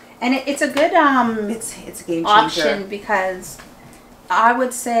 And it's a good it's a game changer option, because I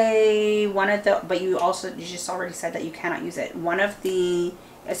would say but you just already said that you cannot use it. One of the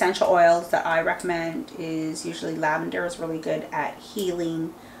essential oils that I recommend is usually lavender. Is really good at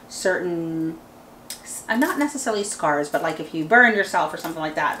healing certain, not necessarily scars, but like if you burned yourself or something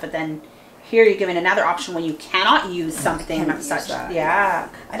like that. But then here you're given another option when you cannot use something such. Yeah.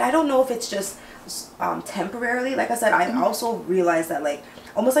 And I don't know if it's just temporarily. Like I said, I also realized that like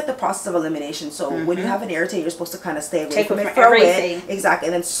almost like the process of elimination. So when you have an irritant, you're supposed to kind of stay away from it for everything. Exactly,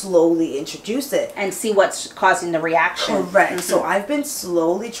 and then slowly introduce it and see what's causing the reaction. Correct. So I've been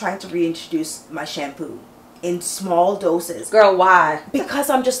slowly trying to reintroduce my shampoo in small doses. Girl, why? Because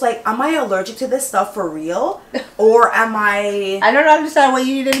I'm just like, am I allergic to this stuff for real, or am I? I don't understand what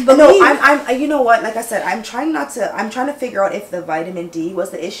you didn't believe. No, I'm. You know what? Like I said, I'm trying to figure out if the vitamin D was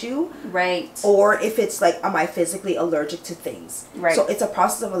the issue, right? Or if it's like, am I physically allergic to things? Right. So it's a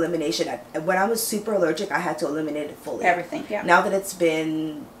process of elimination. When I was super allergic, I had to eliminate it fully. Everything. Yeah. Now that it's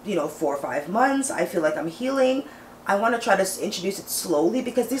been 4 or 5 months, I feel like I'm healing. I want to try to introduce it slowly,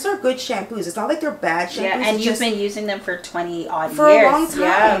 because these are good shampoos. It's not like they're bad shampoos. Yeah, and you've been using them for 20-odd years. For a long time.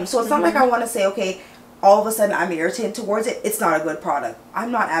 Yeah. So it's not like I want to say, okay, all of a sudden I'm irritated towards it. It's not a good product.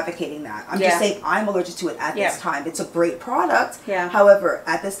 I'm not advocating that. I'm just saying I'm allergic to it at this time. It's a great product. Yeah. However,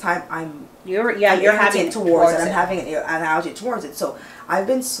 at this time you're having towards it. I'm having an allergy towards it. So I've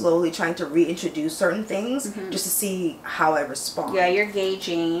been slowly trying to reintroduce certain things just to see how I respond. Yeah, you're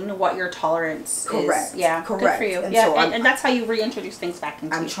gauging what your tolerance is. Yeah, correct. Good for you. And and that's how you reintroduce things back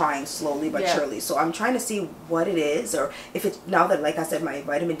into. I'm trying slowly but surely. So I'm trying to see what it is, or if it's, now that, like I said, my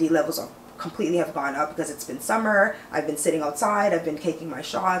vitamin D levels are completely have gone up because it's been summer. I've been sitting outside. I've been taking my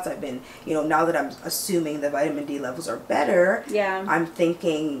shots. I've been, now that I'm assuming the vitamin D levels are better, I'm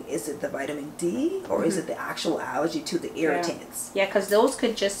thinking, is it the vitamin D or is it the actual allergy to the irritants? Yeah, because those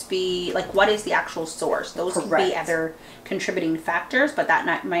could just be like, what is the actual source? Those could be other contributing factors, but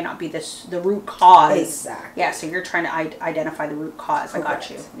that might not be the root cause. Exactly. Yeah, so you're trying to identify the root cause. Correct. I got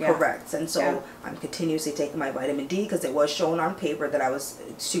you. Yeah. Correct. And so I'm continuously taking my vitamin D, because it was shown on paper that I was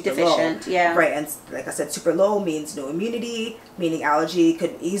super deficient. Low. Yeah. Right. And like I said, super low means no immunity, meaning allergy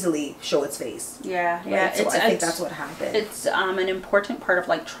could easily show its face. Yeah. Right? Yeah. So I think that's what happened. It's an important part of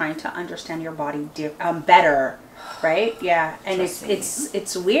like trying to understand your body better, right? Yeah. And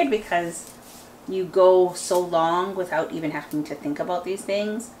it's weird because you go so long without even having to think about these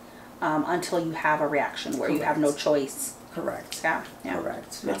things until you have a reaction where you have no choice. Correct. Yeah.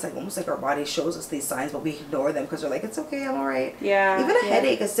 Correct. It's like almost like our body shows us these signs, but we ignore them because we're like, it's okay, I'm all right. Yeah. Even a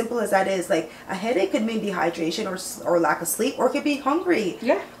headache, as simple as that is, like a headache could mean dehydration or lack of sleep, or it could be hungry.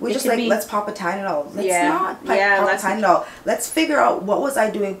 Yeah. We're just like, let's pop a Tylenol. Let's not pop a Tylenol. Let's figure out what was I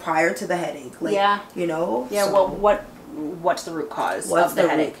doing prior to the headache. Like, Yeah. Yeah. So, well, what's the root cause of the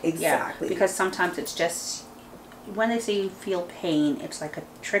headache? Exactly. Yeah. Because sometimes it's just, when they say you feel pain, it's like a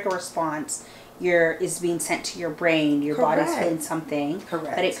trigger response. Is being sent to your brain. Your body's feeling something.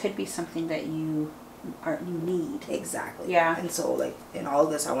 Correct. But it could be something that you need. Exactly. Yeah. And so, like, in all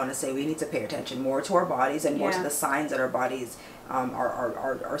of this, I want to say we need to pay attention more to our bodies and more to the signs that our bodies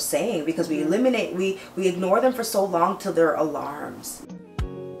are saying, because we eliminate, we ignore them for so long till they're alarms.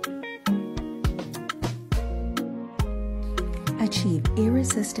 Achieve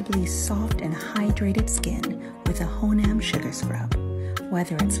irresistibly soft and hydrated skin with a Honam sugar scrub.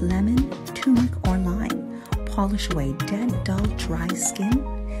 Whether it's lemon, turmeric, or lime, polish away dead, dull, dry skin,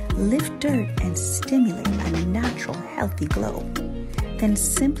 lift dirt, and stimulate a natural, healthy glow. Then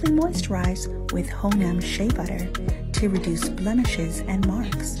simply moisturize with Honam shea butter to reduce blemishes and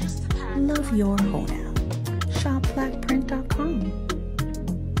marks. Love your Honam. Shop blackprint.com.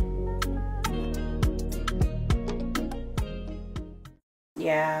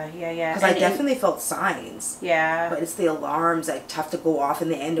 Yeah. Because I definitely felt signs. Yeah. But it's the alarms that have to go off in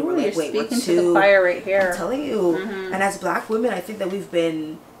the end, and we're like, wait, we're speaking to the choir right here. I'm telling you. And as Black women, I think that we've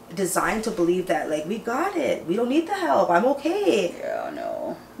been designed to believe that, like, we got it. We don't need the help. I'm okay. Yeah,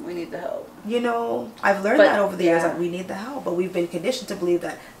 no. We need the help. You know, I've learned that over the years, that we need the help. But we've been conditioned to believe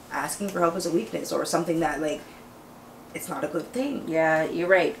that asking for help is a weakness, or something that, like, it's not a good thing. Yeah, you're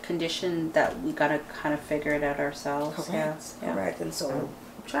right. Conditioned that we gotta kind of figure it out ourselves. Correct. Yeah. Correct. And so I'm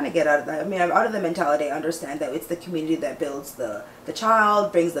trying to get out of that. I mean, I'm out of the mentality. I understand that it's the community that builds the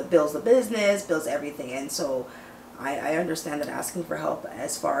child, builds the business, builds everything. And so I understand that asking for help,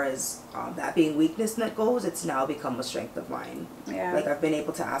 as far as that being weakness that goes, it's now become a strength of mine. Yeah. Like, I've been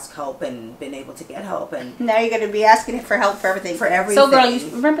able to ask help and been able to get help. And now you're going to be asking for help for everything. For everything. So, girl, you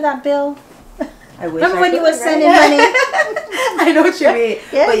remember that bill? I wish. Remember when you were sending money? I know what you mean.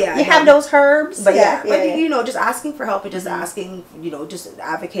 Yeah. But yeah, you have those herbs. But but you know, just asking for help and just asking, you know, just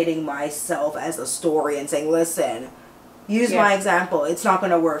advocating myself as a story and saying, listen, use my example. It's not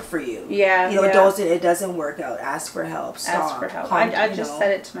going to work for you. Yeah. You know, it doesn't work out. Ask for help. Stop. Ask for help. I just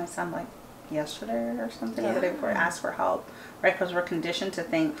said it to my son like yesterday or something, or the day before. Ask for help. Right, because we're conditioned to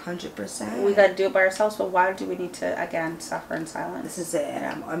think 100%. we got to do it by ourselves. But why do we need to, again, suffer in silence? This is it,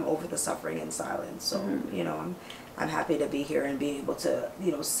 and I'm over the suffering in silence. So you know, I'm happy to be here and be able to,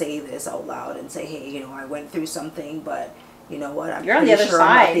 you know, say this out loud and say, hey, you know, I went through something, but you know what? You're on the other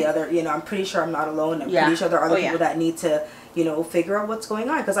side. I'm pretty sure I'm not alone. I'm pretty sure there are other people that need to, you know, figure out what's going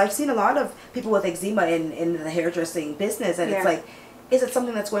on. Because I've seen a lot of people with eczema in the hairdressing business, and it's like, is it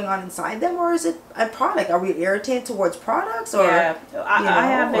something that's going on inside them, or is it a product? Are we irritated towards products? Or I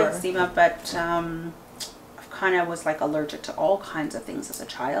have eczema, but kind of was like allergic to all kinds of things as a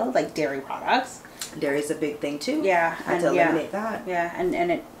child, like dairy products. Dairy's a big thing too. Yeah, I had to eliminate that. Yeah, and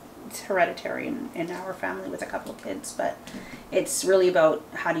it's hereditary in our family with a couple of kids, but it's really about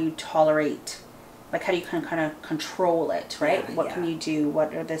how do you tolerate, like how do you kind of control it, right? What can you do?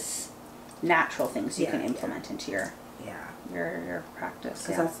 What are this natural things you can implement into your practice?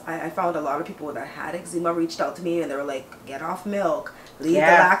 Because I found a lot of people that had eczema reached out to me, and they were like, get off milk, leave the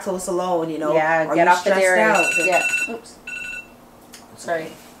lactose alone, you know. Yeah, get off the dairy. Yeah. Oops.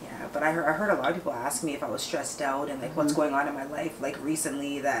 Sorry. Yeah, but I heard a lot of people ask me if I was stressed out and like what's going on in my life, like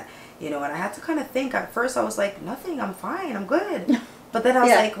recently, that, you know, and I had to kind of think. At first I was like, nothing, I'm fine, I'm good. But then I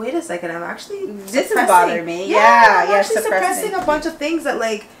was like, wait a second, I'm actually this is bothering me. I'm actually suppressing a bunch of things that,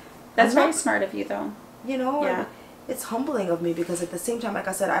 like, that's very smart of you, though. You know, it's humbling of me, because at the same time, like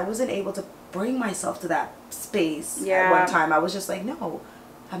I said, I wasn't able to bring myself to that space at one time. I was just like, no,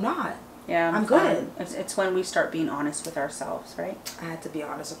 I'm not. Yeah, I'm good. It's when we start being honest with ourselves, right? I had to be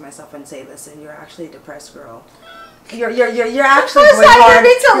honest with myself and say, listen, you're actually a depressed girl. You're actually going hard.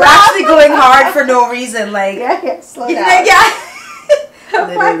 You're actually going hard for no reason. Like, slow down.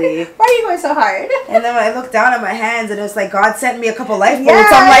 Literally. Why are you going so hard? And then when I looked down at my hands, and it was like God sent me a couple life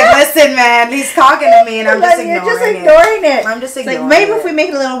boats. I'm like, listen, man, he's talking to me, and I'm just ignoring it. You're just ignoring it. I'm just ignoring it. Like, maybe if we make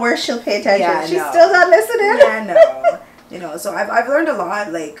it a little worse, she'll pay attention. Yeah, She's still not listening. Yeah, no. You know, so I've learned a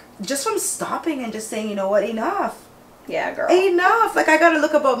lot, like, just from stopping and just saying, you know what, enough. Yeah, girl. Enough. Like, I gotta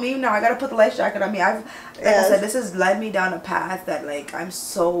look about me now. I gotta put the life jacket on me. Like I said, this has led me down a path that, like, I'm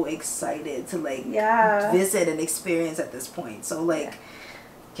so excited to, like, visit and experience at this point. So, like,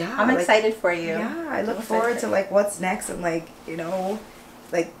 I'm excited for you. Yeah, I look forward to, like, what's next, and, like, you know,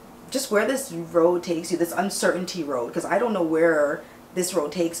 like, just where this road takes you, this uncertainty road, because I don't know where this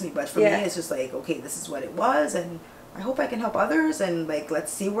road takes me, but for me, it's just like, okay, this is what it was, and I hope I can help others, and, like,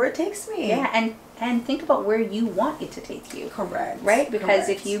 let's see where it takes me. Yeah, and think about where you want it to take you. Correct. Right? Because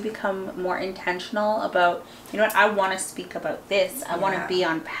if you become more intentional about, you know what, I want to speak about this. I want to be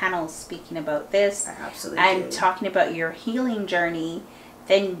on panels speaking about this. I absolutely and talking about your healing journey,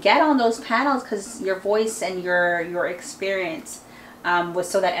 then get on those panels, because your voice and your experience was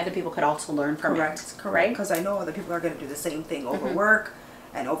so that other people could also learn from it. Correct. Because I know other people are going to do the same thing over work.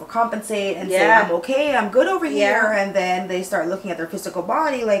 and overcompensate and say, I'm okay, I'm good over here. And then they start looking at their physical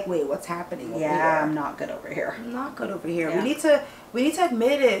body like, wait, what's happening over here? I'm not good over here. I'm not good over here. We need to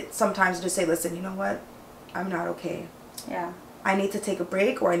admit it sometimes, to say, listen, you know what? I'm not okay. Yeah. I need to take a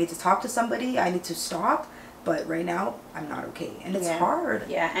break, or I need to talk to somebody. I need to stop. But right now, I'm not okay, and it's hard.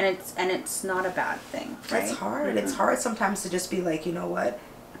 Yeah, and it's not a bad thing. Right? It's hard. It's hard sometimes to just be like, you know what?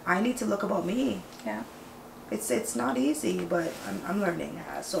 I need to look about me. Yeah. It's not easy, but I'm learning.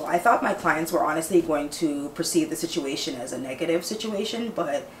 So I thought my clients were honestly going to perceive the situation as a negative situation,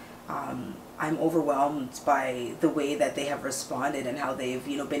 but I'm overwhelmed by the way that they have responded and how they've,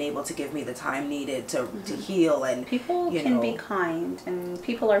 you know, been able to give me the time needed to heal. And people can be kind, and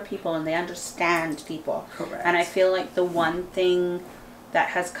people are people, and they understand people. Correct. And I feel like the one thing that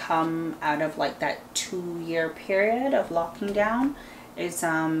has come out of like that 2-year period of locking down is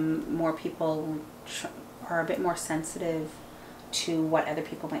more people are a bit more sensitive to what other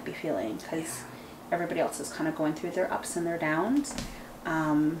people might be feeling, because everybody else is kind of going through their ups and their downs.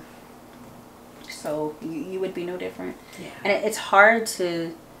 So you would be no different. Yeah. And it's hard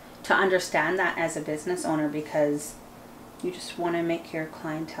to understand that as a business owner, because you just want to make your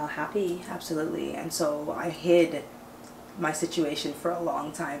clientele happy. Absolutely. And so I hid my situation for a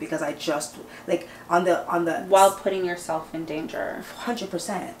long time, because I just like on the while putting yourself in danger.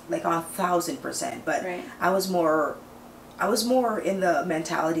 100%, like 1,000%. But I was more in the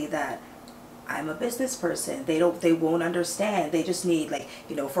mentality that I'm a business person. They won't understand. They just need, like,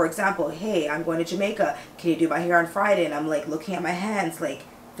 you know, for example, hey, I'm going to Jamaica. Can you do my hair on Friday? And I'm like looking at my hands like,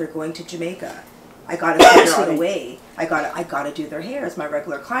 they're going to Jamaica. I gotta figure out a way. I gotta do their hair. It's my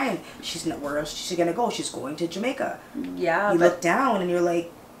regular client. She's not, where else is she gonna go? She's going to Jamaica. Yeah. You look down and you're like,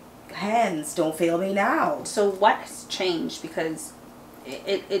 hands, don't fail me now. So what has changed? Because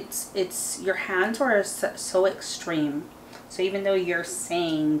it's your hands were so extreme. So even though you're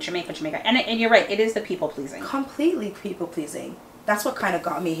saying Jamaica, and you're right, it is the people pleasing. Completely people pleasing. That's what kind of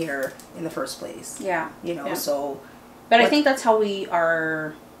got me here in the first place. Yeah. You know, so. But I think that's how we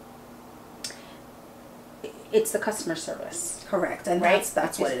are. It's the customer service. Correct. And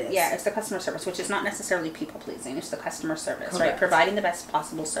that's what it is. Yeah, it's the customer service, which is not necessarily people pleasing. It's the customer service, right? Providing the best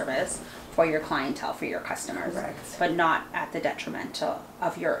possible service for your clientele, for your customers. Correct. But not at the detriment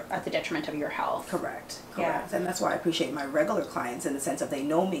of your health. Correct. Yeah. And that's why I appreciate my regular clients, in the sense of they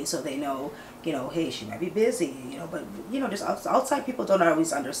know me, so they know, you know, hey, she might be busy, you know, but, you know, just outside people don't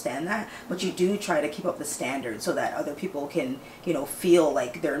always understand that, but you do try to keep up the standard so that other people can, you know, feel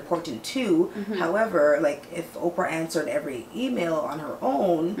like they're important too. However, like, if Oprah answered every email on her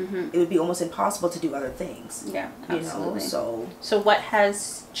own, it would be almost impossible to do other things. Yeah, absolutely. You know, so what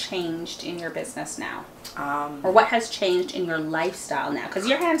has changed in your business now? Or what has changed in your lifestyle now? Because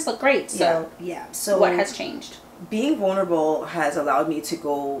your hands look great. So So what has changed? Being vulnerable has allowed me to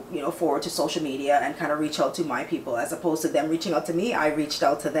go, you know, forward to social media and kind of reach out to my people, as opposed to them reaching out to me. I reached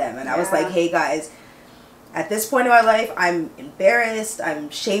out to them, and I was like, hey guys, at this point in my life, I'm embarrassed, I'm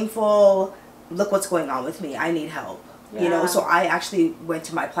shameful, look what's going on with me, I need help. You know, so I actually went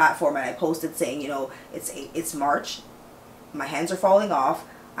to my platform and I posted saying, you know, it's March, my hands are falling off,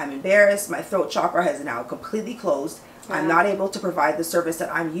 I'm embarrassed, my throat chakra has now completely closed, I'm not able to provide the service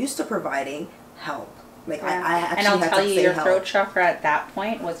that I'm used to providing, help. Like, I actually and I'll had tell to you, say your help. Throat chakra at that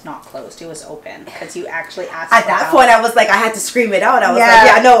point was not closed; it was open, because you actually asked. At that point, I was like, I had to scream it out. I was like,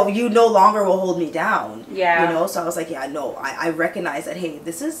 yeah, no, you no longer will hold me down. Yeah, you know. So I was like, yeah, no, I recognize that. Hey,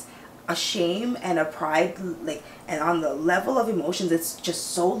 this is a shame and a pride, like, and on the level of emotions, it's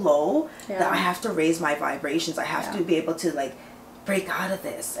just so low that I have to raise my vibrations. I have to be able to, like, break out of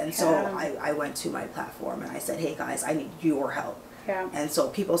this. And so I went to my platform and I said, hey guys, I need your help. Yeah. And so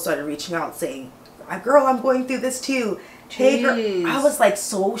people started reaching out saying, girl, I'm going through this too. Hey girl. I was like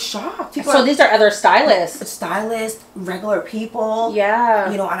so shocked. So these are other stylists, regular people. Yeah.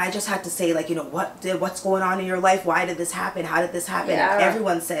 You know, and I just had to say, like, you know, what's going on in your life? Why did this happen? How did this happen? Yeah.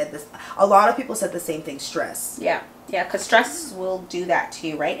 Everyone said this. A lot of people said the same thing, stress. Yeah. Yeah, because stress will do that to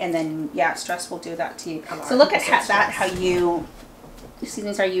you, right? And then, stress will do that to you. So look at that, how you see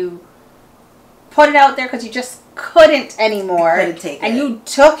things, how you put it out there because you just couldn't anymore. Couldn't take it. And you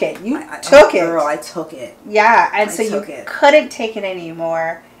took it. You took it. Girl, I took it. Yeah, and so you couldn't take it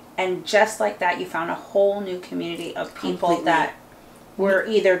anymore. And just like that, you found a whole new community of people that were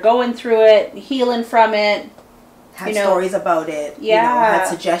either going through it, healing from it, had stories about it, you know, had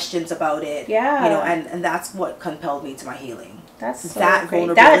suggestions about it, you know, and that's what compelled me to my healing. That's so that great.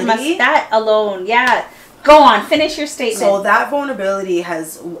 Vulnerability. That alone, Go on, finish your statement. So that vulnerability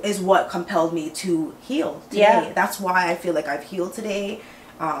is what compelled me to heal today. Yeah. That's why I feel like I've healed today,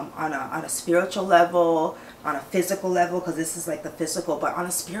 on a spiritual level, on a physical level, because this is like the physical, but on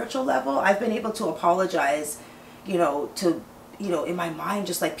a spiritual level, I've been able to apologize, you know, to, you know, in my mind,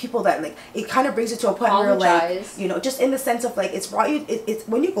 just like people that like, it kind of brings it to a point where like, you know, just in the sense of like, it's brought you, it's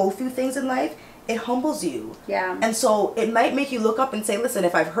when you go through things in life, it humbles you. Yeah. And so it might make you look up and say, listen,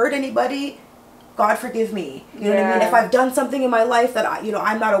 if I've hurt anybody, God forgive me. You know what I mean? If I've done something in my life that you know,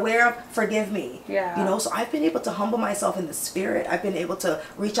 I'm not aware of, forgive me. Yeah. You know, so I've been able to humble myself in the spirit. I've been able to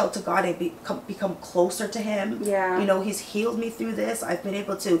reach out to God and become closer to Him. Yeah. You know, He's healed me through this. I've been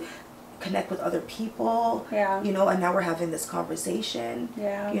able to connect with other people. Yeah. You know, and now we're having this conversation.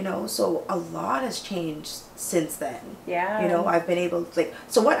 Yeah. You know, so a lot has changed since then. Yeah. You know, I've been able to, like,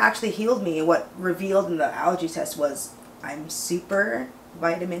 so what actually healed me, what revealed in the allergy test was I'm super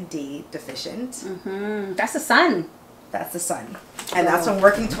vitamin D deficient. Mm-hmm. That's the sun. That's the sun, and that's from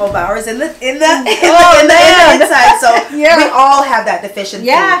working 12 hours in the inside. So we all have that deficiency.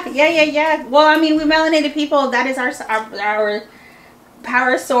 Yeah. Well, I mean, we melanated people. That is our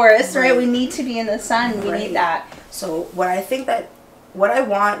power source, right? We need to be in the sun. We need that. So what I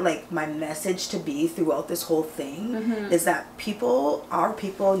want, like, my message to be throughout this whole thing is that our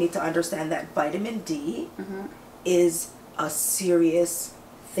people need to understand that vitamin D is a serious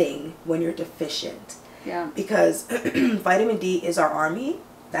thing when you're deficient. Yeah. Because vitamin D is our army.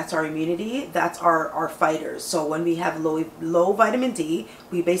 That's our immunity. That's our fighters. So when we have low vitamin D,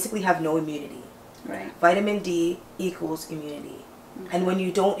 we basically have no immunity. Right. Vitamin D equals immunity. Okay. And when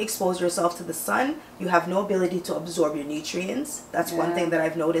you don't expose yourself to the sun, you have no ability to absorb your nutrients. That's one thing that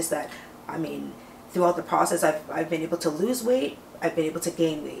I've noticed, that, I mean, throughout the process, I've been able to lose weight. I've been able to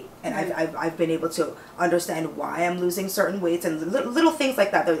gain weight, and I've been able to understand why I'm losing certain weights and little things like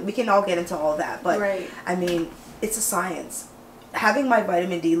that. We can all get into all that, but I mean, it's a science. Having my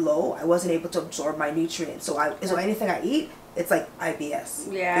vitamin D low, I wasn't able to absorb my nutrients. So anything I eat, it's like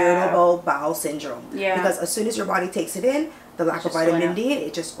IBS, irritable bowel syndrome. Yeah. Because as soon as your body takes it in, the lack of vitamin D,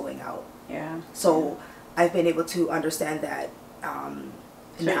 it's just going out. Yeah. So I've been able to understand that.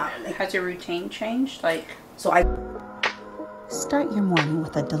 Now, like, has your routine changed? Like, so I. Start your morning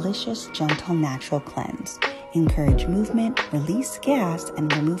with a delicious, gentle, natural cleanse. Encourage movement, release gas,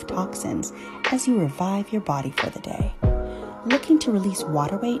 and remove toxins as you revive your body for the day. Looking to release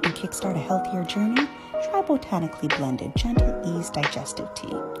water weight and kickstart a healthier journey? Try botanically blended Gentle Ease Digestive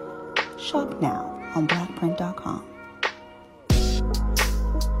Tea. Shop now on blackprint.com.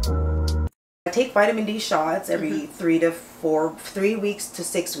 I take vitamin D shots every 3 weeks to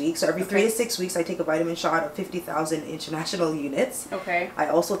 6 weeks. So every 3 to 6 weeks, I take a vitamin shot of 50,000 international units. Okay. I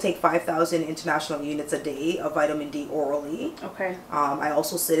also take 5,000 international units a day of vitamin D orally. Okay. I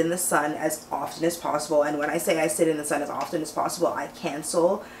also sit in the sun as often as possible. And when I say I sit in the sun as often as possible, I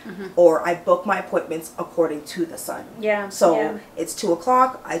cancel or I book my appointments according to the sun. Yeah. So it's 2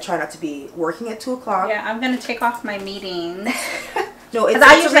 o'clock. I try not to be working at 2 o'clock. Yeah, I'm going to take off my meetings. No, because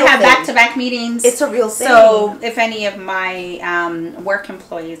I usually have back-to-back meetings. It's a real thing. So if any of my work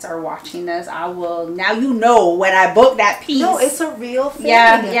employees are watching this, I will, now you know when I book that piece. No, it's a real thing.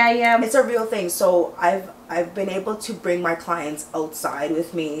 Yeah. It's a real thing. So I've been able to bring my clients outside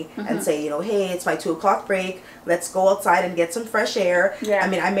with me and say, you know, hey, it's my 2 o'clock break. Let's go outside and get some fresh air. Yeah. I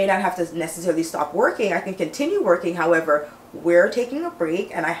mean, I may not have to necessarily stop working. I can continue working. However, we're taking a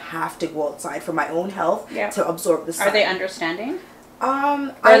break and I have to go outside for my own health to absorb the sun. Are they understanding?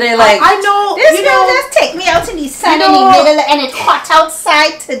 Are they like, I know, this girl just take me out in the sun and it's hot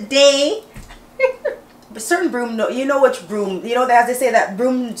outside today. Certain broom know, you know which broom, you know, as they say that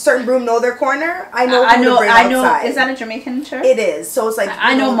certain broom know their corner. I know to bring outside. Is that a Jamaican term? It is. So it's like,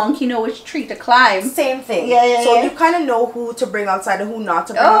 I know monkey know which tree to climb. Same thing. So you kind of know who to bring outside and who not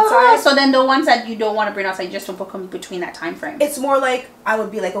to bring outside. So then the ones that you don't want to bring outside, you just don't book them between that time frame. It's more like, I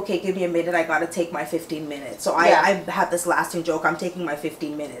would be like, okay, give me a minute, I gotta take my 15 minutes. So I have this lasting joke, I'm taking my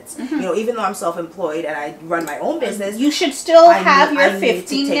 15 minutes. You know, even though I'm self-employed and I run my own business, you should still have your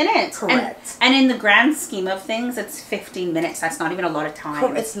 15 minutes. Correct. And in the grand scheme of things, it's 15 minutes. That's not even a lot of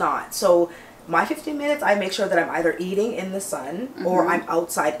time. It's not. So my 15 minutes, I make sure that I'm either eating in the sun or I'm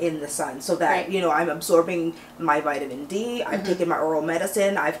outside in the sun, so that, you know, I'm absorbing my vitamin D. I've taken my oral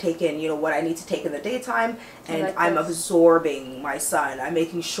medicine. I've taken, you know, what I need to take in the daytime, and I'm absorbing my sun. I'm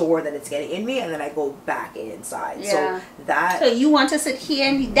making sure that it's getting in me, and then I go back inside. So you want to sit here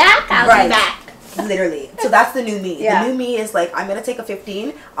and be back, I'll be back. Literally. So that's the new me. The new me is like, I'm going to take a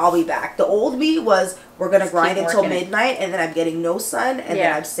 15, I'll be back. The old me was, we're going to grind until midnight, and then I'm getting no sun, and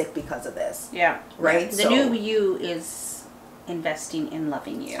then I'm sick because of this. Right? The new you is investing in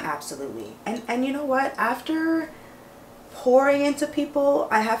loving you. Absolutely. And you know what? After pouring into people,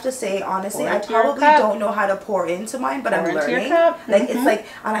 I have to say, honestly, I probably don't know how to pour into mine, but I'm learning. Like, it's like,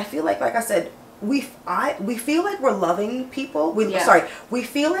 and I feel like I said, we feel like we're loving people. We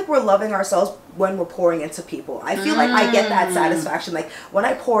feel like we're loving ourselves when we're pouring into people. I feel like I get that satisfaction. Like when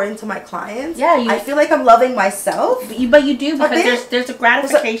I pour into my clients, I feel like I'm loving myself. But you do, because there's a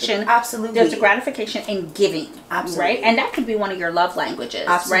gratification. Absolutely. There's a gratification in giving. Absolutely. Right? And that could be one of your love languages.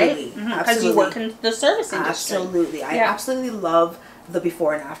 Absolutely. Right? Because you work in the service industry. Absolutely. I absolutely love the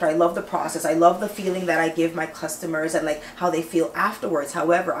before and after. I love the process. I love the feeling that I give my customers and like how they feel afterwards.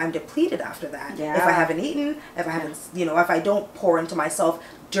 However, I'm depleted after that. Yeah. If I haven't eaten, if I haven't, if I don't pour into myself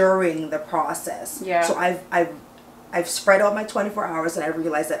during the process. Yeah. So I've spread out my 24 hours, and I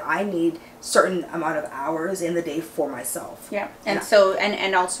realized that I need certain amount of hours in the day for myself. Yeah. And so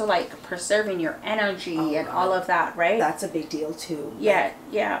and also like preserving your energy and all of that, right? That's a big deal too. Yeah.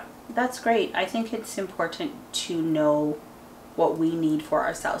 Yeah. That's great. I think it's important to know what we need for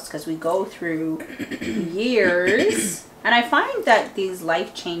ourselves, because we go through years, and I find that these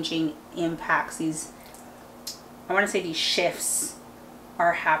life-changing impacts, these shifts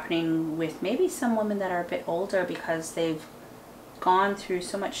are happening with maybe some women that are a bit older, because they've gone through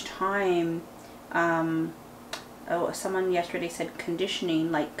so much time. Someone yesterday said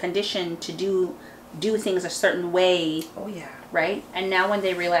conditioned to do things a certain way. Oh yeah. Right? And now when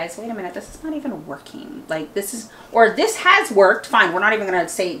they realize, wait a minute, this is not even working. Like this has worked. Fine. We're not even going to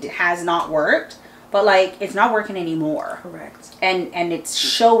say it has not worked, but like it's not working anymore. Correct. And it's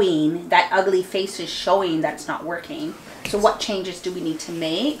showing, that ugly face is showing that it's not working. So what changes do we need to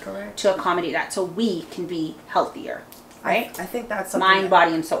make to accommodate that so we can be healthier? Right? I think that's something mind,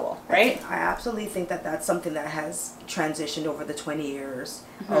 body, and soul, right? I absolutely think that that's something that has transitioned over the 20 years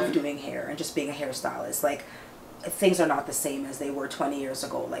of doing hair and just being a hairstylist. Like, things are not the same as they were 20 years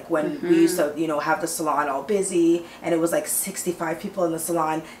ago. Like when we used to, have the salon all busy, and it was like 65 people in the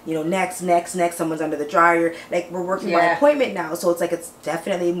salon, next, someone's under the dryer. Like, we're working by appointment now, so it's like it's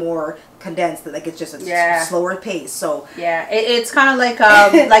definitely more condensed. Like, it's just a slower pace. So yeah, it's kind of like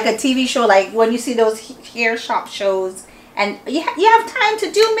like a TV show, like when you see those hair shop shows. And you have time to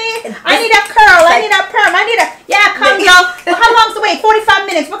do me? I need a curl. I need a perm. I need a come girl. Well, how long's the wait? 45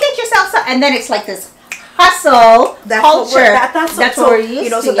 minutes. Well, get yourself some. And then it's like this hustle culture. That's what we're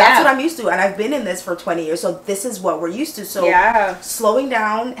used to. So that's what I'm used to, and I've been in this for 20 years. So this is what we're used to. So slowing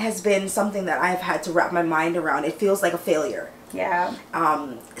down has been something that I've had to wrap my mind around. It feels like a failure. Yeah.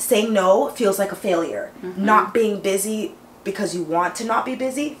 Saying no feels like a failure. Not being busy because you want to not be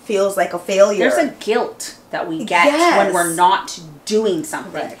busy feels like a failure. There's a guilt that we get when we're not doing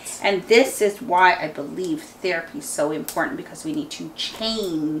something. Correct. And this is why I believe therapy is so important, because we need to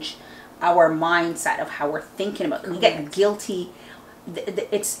change our mindset of how we're thinking about it. We get guilty.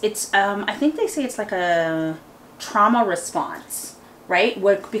 It's I think they say it's like a trauma response, right?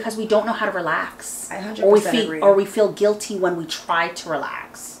 Because we don't know how to relax. I 100% agree. Or we feel guilty when we try to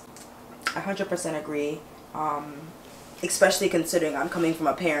relax. I 100% agree. Especially considering I'm coming from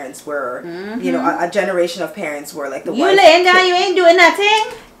a parents where, a generation of parents where like the you laying down, you ain't doing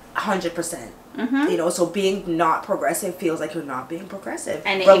nothing. 100%. So being not progressive feels like you're not being progressive.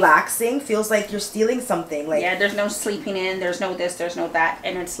 And relaxing feels like you're stealing something. Like, there's no sleeping in, there's no this, there's no that.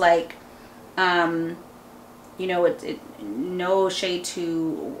 And it's like, no shade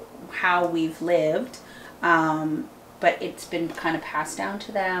to how we've lived, but it's been kind of passed down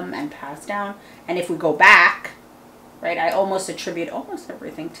to them and passed down. And if we go back, right, I almost attribute almost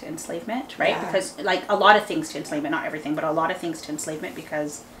everything to enslavement, right? Yeah. Because like a lot of things to enslavement, not everything, but a lot of things to enslavement,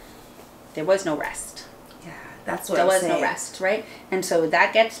 because there was no rest. Yeah, that's what I'm saying. There was no rest, right? And so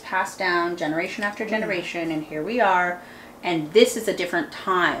that gets passed down generation after generation, and here we are. And this is a different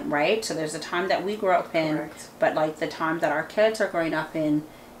time, right? So there's a time that we grew up in, but like the time that our kids are growing up in,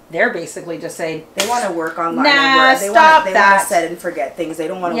 they're basically just saying they want to work online. They want to set and forget things. They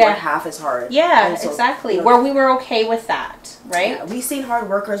don't want to work half as hard. Yeah, so, exactly. Where we were okay with that, right? Yeah, we seen hard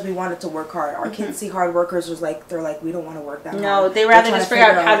workers. We wanted to work hard. Our kids see hard workers. They're like, we don't want to work that hard. No, they rather just figure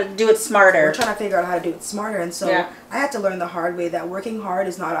out how to do it smarter. We're trying to figure out how to do it smarter, and so I had to learn the hard way that working hard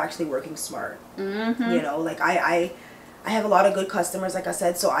is not actually working smart. Like I have a lot of good customers, like I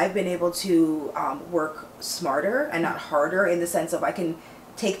said, so I've been able to work smarter and not harder, in the sense of I can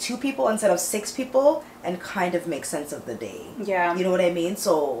take 2 people instead of 6 people and kind of make sense of the day. Yeah. You know what I mean?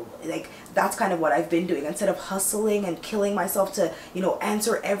 So like that's kind of what I've been doing, instead of hustling and killing myself to,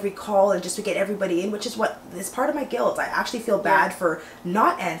 answer every call and just to get everybody in, which is what is part of my guilt. I actually feel bad for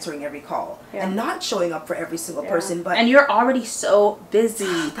not answering every call and not showing up for every single person. But and you're already so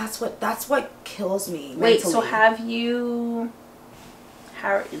busy. That's what kills me. Wait, mentally. So have you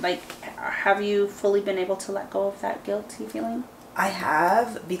fully been able to let go of that guilty feeling? I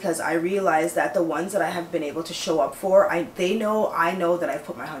have, because I realize that the ones that I have been able to show up for, I know that I've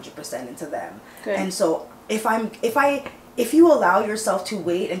put my 100% into them. Good. And so if you allow yourself to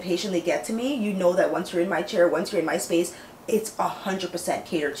wait and patiently get to me, you know that once you're in my chair, once you're in my space, it's 100%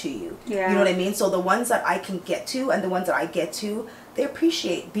 catered to you. Yeah. You know what I mean? So the ones that I can get to and the ones that I get to, they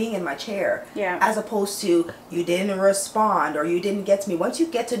appreciate being in my chair. Yeah. As opposed to, you didn't respond or you didn't get to me. Once you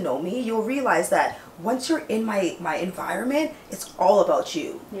get to know me, you'll realize that once you're in my environment, it's all about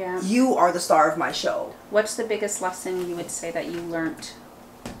you. Yeah. You are the star of my show. What's the biggest lesson you would say that you learned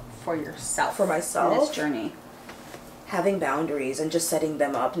for yourself? For myself? In this journey? Having boundaries and just setting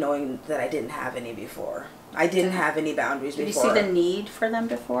them up, knowing that I didn't have any before. I didn't have any boundaries before. Did you see the need for them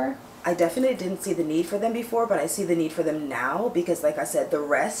before? I definitely didn't see the need for them before, but I see the need for them now because, like I said, the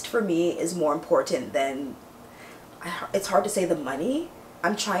rest for me is more important than, it's hard to say the money.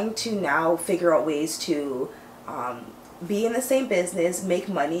 I'm trying to now figure out ways to be in the same business, make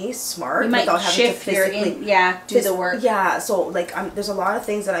money smart, you might without having shift to physically do the work. Yeah, so like there's a lot of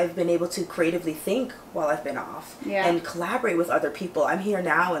things that I've been able to creatively think while I've been off, and collaborate with other people. I'm here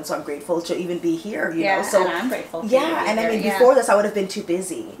now, and so I'm grateful to even be here. You know, so and I'm grateful. And I mean, before this, I would have been too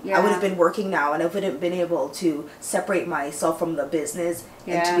busy. I would have been working now, and I wouldn't have been able to separate myself from the business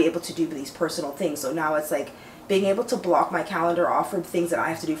and to be able to do these personal things. So now it's like, being able to block my calendar off from things that I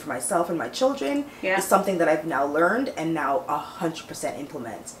have to do for myself and my children is something that I've now learned and now 100%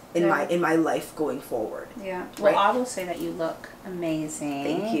 implement in my life going forward. Yeah. Well, I will say that you look amazing.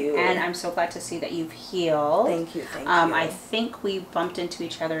 Thank you. And I'm so glad to see that you've healed. Thank you. Thank you. I think we bumped into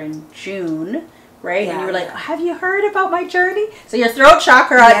each other in June. Right? And you were like, have you heard about my journey? So your throat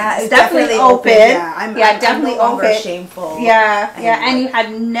chakra is definitely open. Yeah, I'm definitely no longer open. Shameful. And you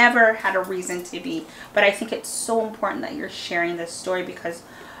had never had a reason to be. But I think it's so important that you're sharing this story because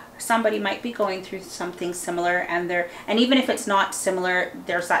somebody might be going through something similar and even if it's not similar,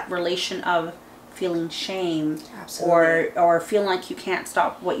 there's that relation of feeling shame or feeling like you can't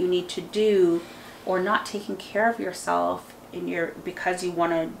stop what you need to do or not taking care of yourself because you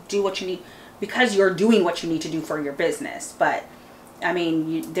want to do what you need. Because you're doing what you need to do for your business. But, I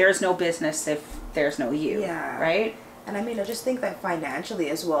mean, there's no business if there's no you. Yeah. Right? And I mean, I just think that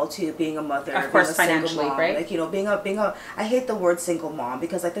financially as well, too, being a mother. Of course, financially, mom, right? Like, you know, being a, I hate the word single mom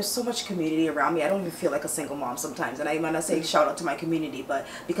because, like, there's so much community around me. I don't even feel like a single mom sometimes. And I want to say shout out to my community, but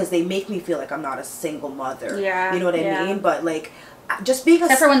because they make me feel like I'm not a single mother. Yeah. You know what I mean? But, like, just being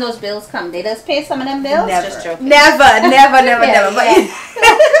except for when those bills come. They just pay some of them bills? Never. Just joking. Never.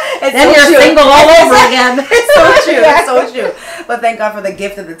 But then you're single all over again. It's so true. It's so true. But thank God for the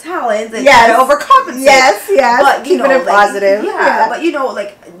gift of the talent and to overcompensate. Yes. But keeping it positive. Yeah. But you know,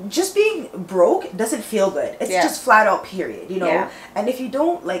 like just being broke doesn't feel good. It's just flat out period. You know. Yeah. And if you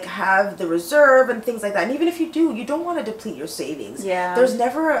don't like have the reserve and things like that, and even if you do, you don't want to deplete your savings. Yeah. There's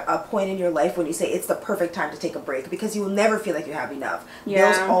never a point in your life when you say it's the perfect time to take a break because you will never feel like you have enough.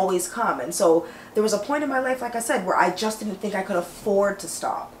 Bills always come, and so there was a point in my life, like I said, where I just didn't think I could afford to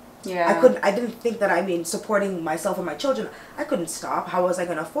stop. Yeah. I didn't think that, I mean, supporting myself and my children, I couldn't stop. How was I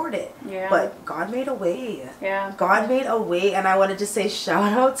going to afford it? Yeah. But God made a way. Yeah. God made a way, and I wanted to say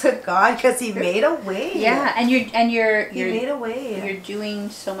shout out to God because He made a way. Yeah, and He made a way. You're doing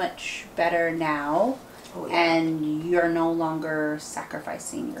so much better now. Oh, yeah. And you're no longer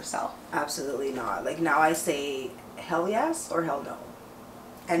sacrificing yourself. Absolutely not. Like now I say hell yes or hell no.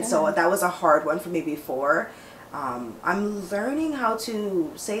 And so that was a hard one for me before. I'm learning how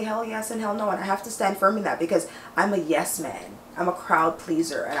to say hell yes and hell no, and I have to stand firm in that because I'm a yes man. I'm a crowd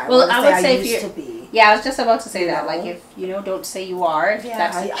pleaser, and I used to be. Yeah, I was just about to say that. Like if don't say you are. If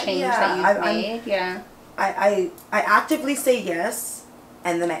that's a change that you've made. Yeah. I actively say yes,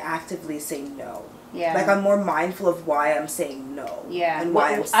 and then I actively say no. Yeah. Like I'm more mindful of why I'm saying no. Yeah. And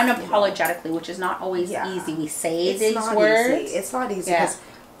why unapologetically, which is not always easy. We say these words. Easy. It's not easy because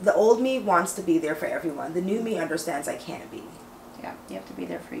the old me wants to be there for everyone. The new me understands I can't be. Yeah. You have to be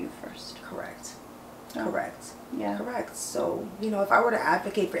there for you first. Correct. Oh. Correct. Yeah. Correct. So, if I were to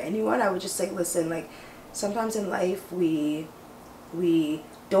advocate for anyone, I would just say, listen, like sometimes in life we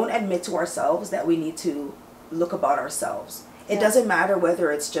don't admit to ourselves that we need to look about ourselves. It doesn't matter whether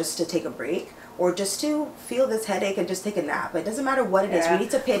it's just to take a break or just to feel this headache and just take a nap. It doesn't matter what it is. We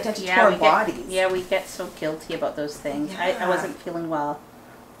need to pay attention to our bodies. We get so guilty about those things. Yeah. I wasn't feeling well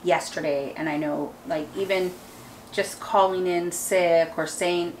yesterday, and I know, like, even just calling in sick or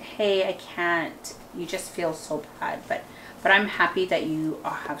saying, hey, I can't, you just feel so bad. But I'm happy that you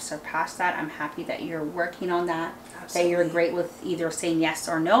have surpassed that. I'm happy that you're working on that. Absolutely. That you're great with either saying yes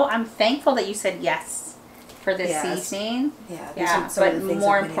or no. I'm thankful that you said yes for this evening. Yeah. Yeah. But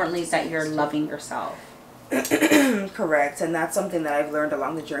more importantly, that you're loving yourself. Correct. And that's something that I've learned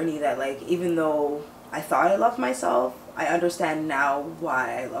along the journey, that like, even though I thought I loved myself, I understand now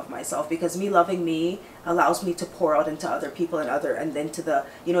why I love myself, because me loving me allows me to pour out into other people and then to the,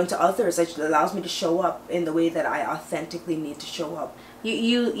 you know, into others. It allows me to show up in the way that I authentically need to show up.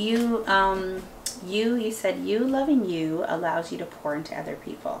 You said you loving you allows you to pour into other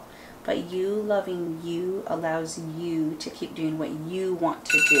people, but you loving you allows you to keep doing what you want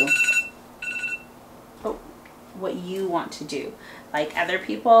to do. What you want to do. Like, other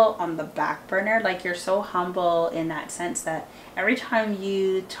people on the back burner, like, you're so humble in that sense that every time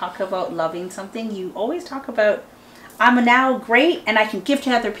you talk about loving something, you always talk about, I'm now great and I can give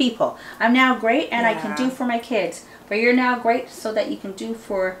to other people. I'm now great and I can do for my kids. But you're now great so that you can do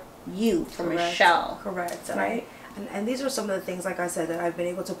for you, for Michelle. Correct. Right? And these are some of the things, like I said, that I've been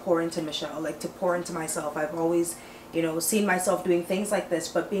able to pour into Michelle, like to pour into myself. I've always, you know, seen myself doing things like this,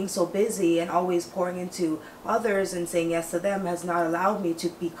 but being so busy and always pouring into others and saying yes to them has not allowed me to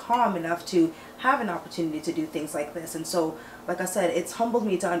be calm enough to have an opportunity to do things like this. And so, like I said, it's humbled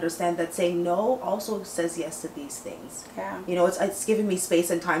me to understand that saying no also says yes to these things. Yeah. You know, it's given me space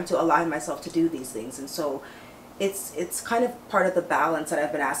and time to align myself to do these things. And so it's kind of part of the balance that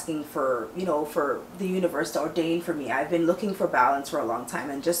I've been asking for, you know, for the universe to ordain for me. I've been looking for balance for a long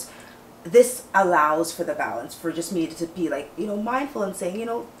time, and just this allows for the balance, for just me to be like, you know, mindful and saying, you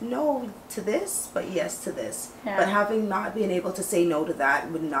know, no to this, but yes to this. Yeah. But having not been able to say no to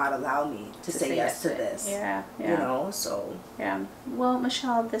that would not allow me to say yes to this. Yeah. You know, so. Yeah. Well,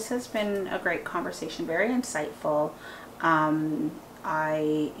 Michelle, this has been a great conversation, very insightful.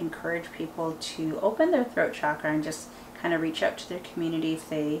 I encourage people to open their throat chakra and just kind of reach out to their community if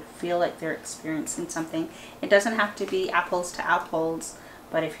they feel like they're experiencing something. It doesn't have to be apples to apples,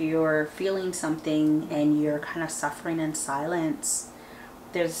 but if you're feeling something and you're kind of suffering in silence,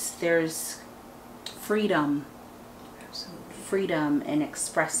 there's freedom. Absolutely. Freedom in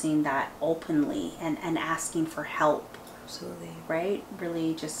expressing that openly and asking for help. Absolutely. Right?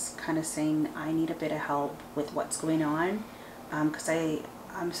 Really just kind of saying, I need a bit of help with what's going on. Because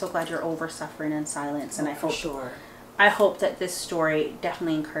I'm so glad you're over suffering in silence, and I hope that this story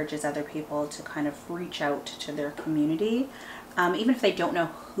definitely encourages other people to kind of reach out to their community, even if they don't know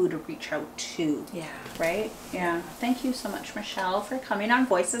who to reach out to. Yeah. Right? Yeah. Thank you so much, Michelle, for coming on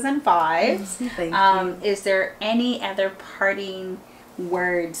Voices and Vibes. Thank you. Is there any other parting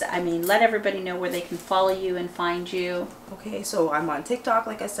words? I mean, let everybody know where they can follow you and find you. Okay, so I'm on TikTok,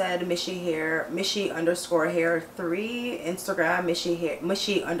 like I said, Meshie Hair, Meshie_hair 3, Instagram,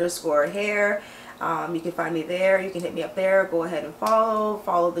 Meshie_hair. You can find me there. You can hit me up there. Go ahead and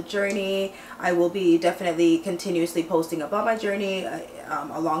follow the journey. I will be definitely continuously posting about my journey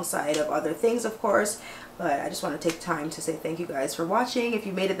alongside of other things, of course. But I just want to take time to say thank you guys for watching. If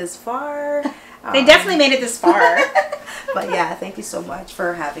you made it this far, they definitely made it this far. But yeah, thank you so much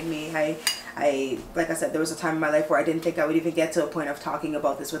for having me. I like I said, there was a time in my life where I didn't think I would even get to a point of talking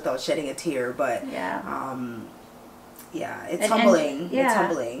about this without shedding a tear. But yeah, it's humbling. It's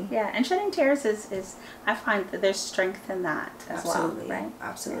humbling. Yeah, and shedding tears is I find that there's strength in that as well, right?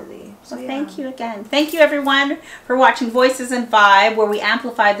 Absolutely. Yeah. So thank you again. Thank you everyone for watching Voices and Vibe, where we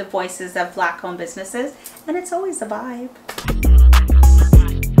amplify the voices of Black-owned businesses, and it's always a vibe.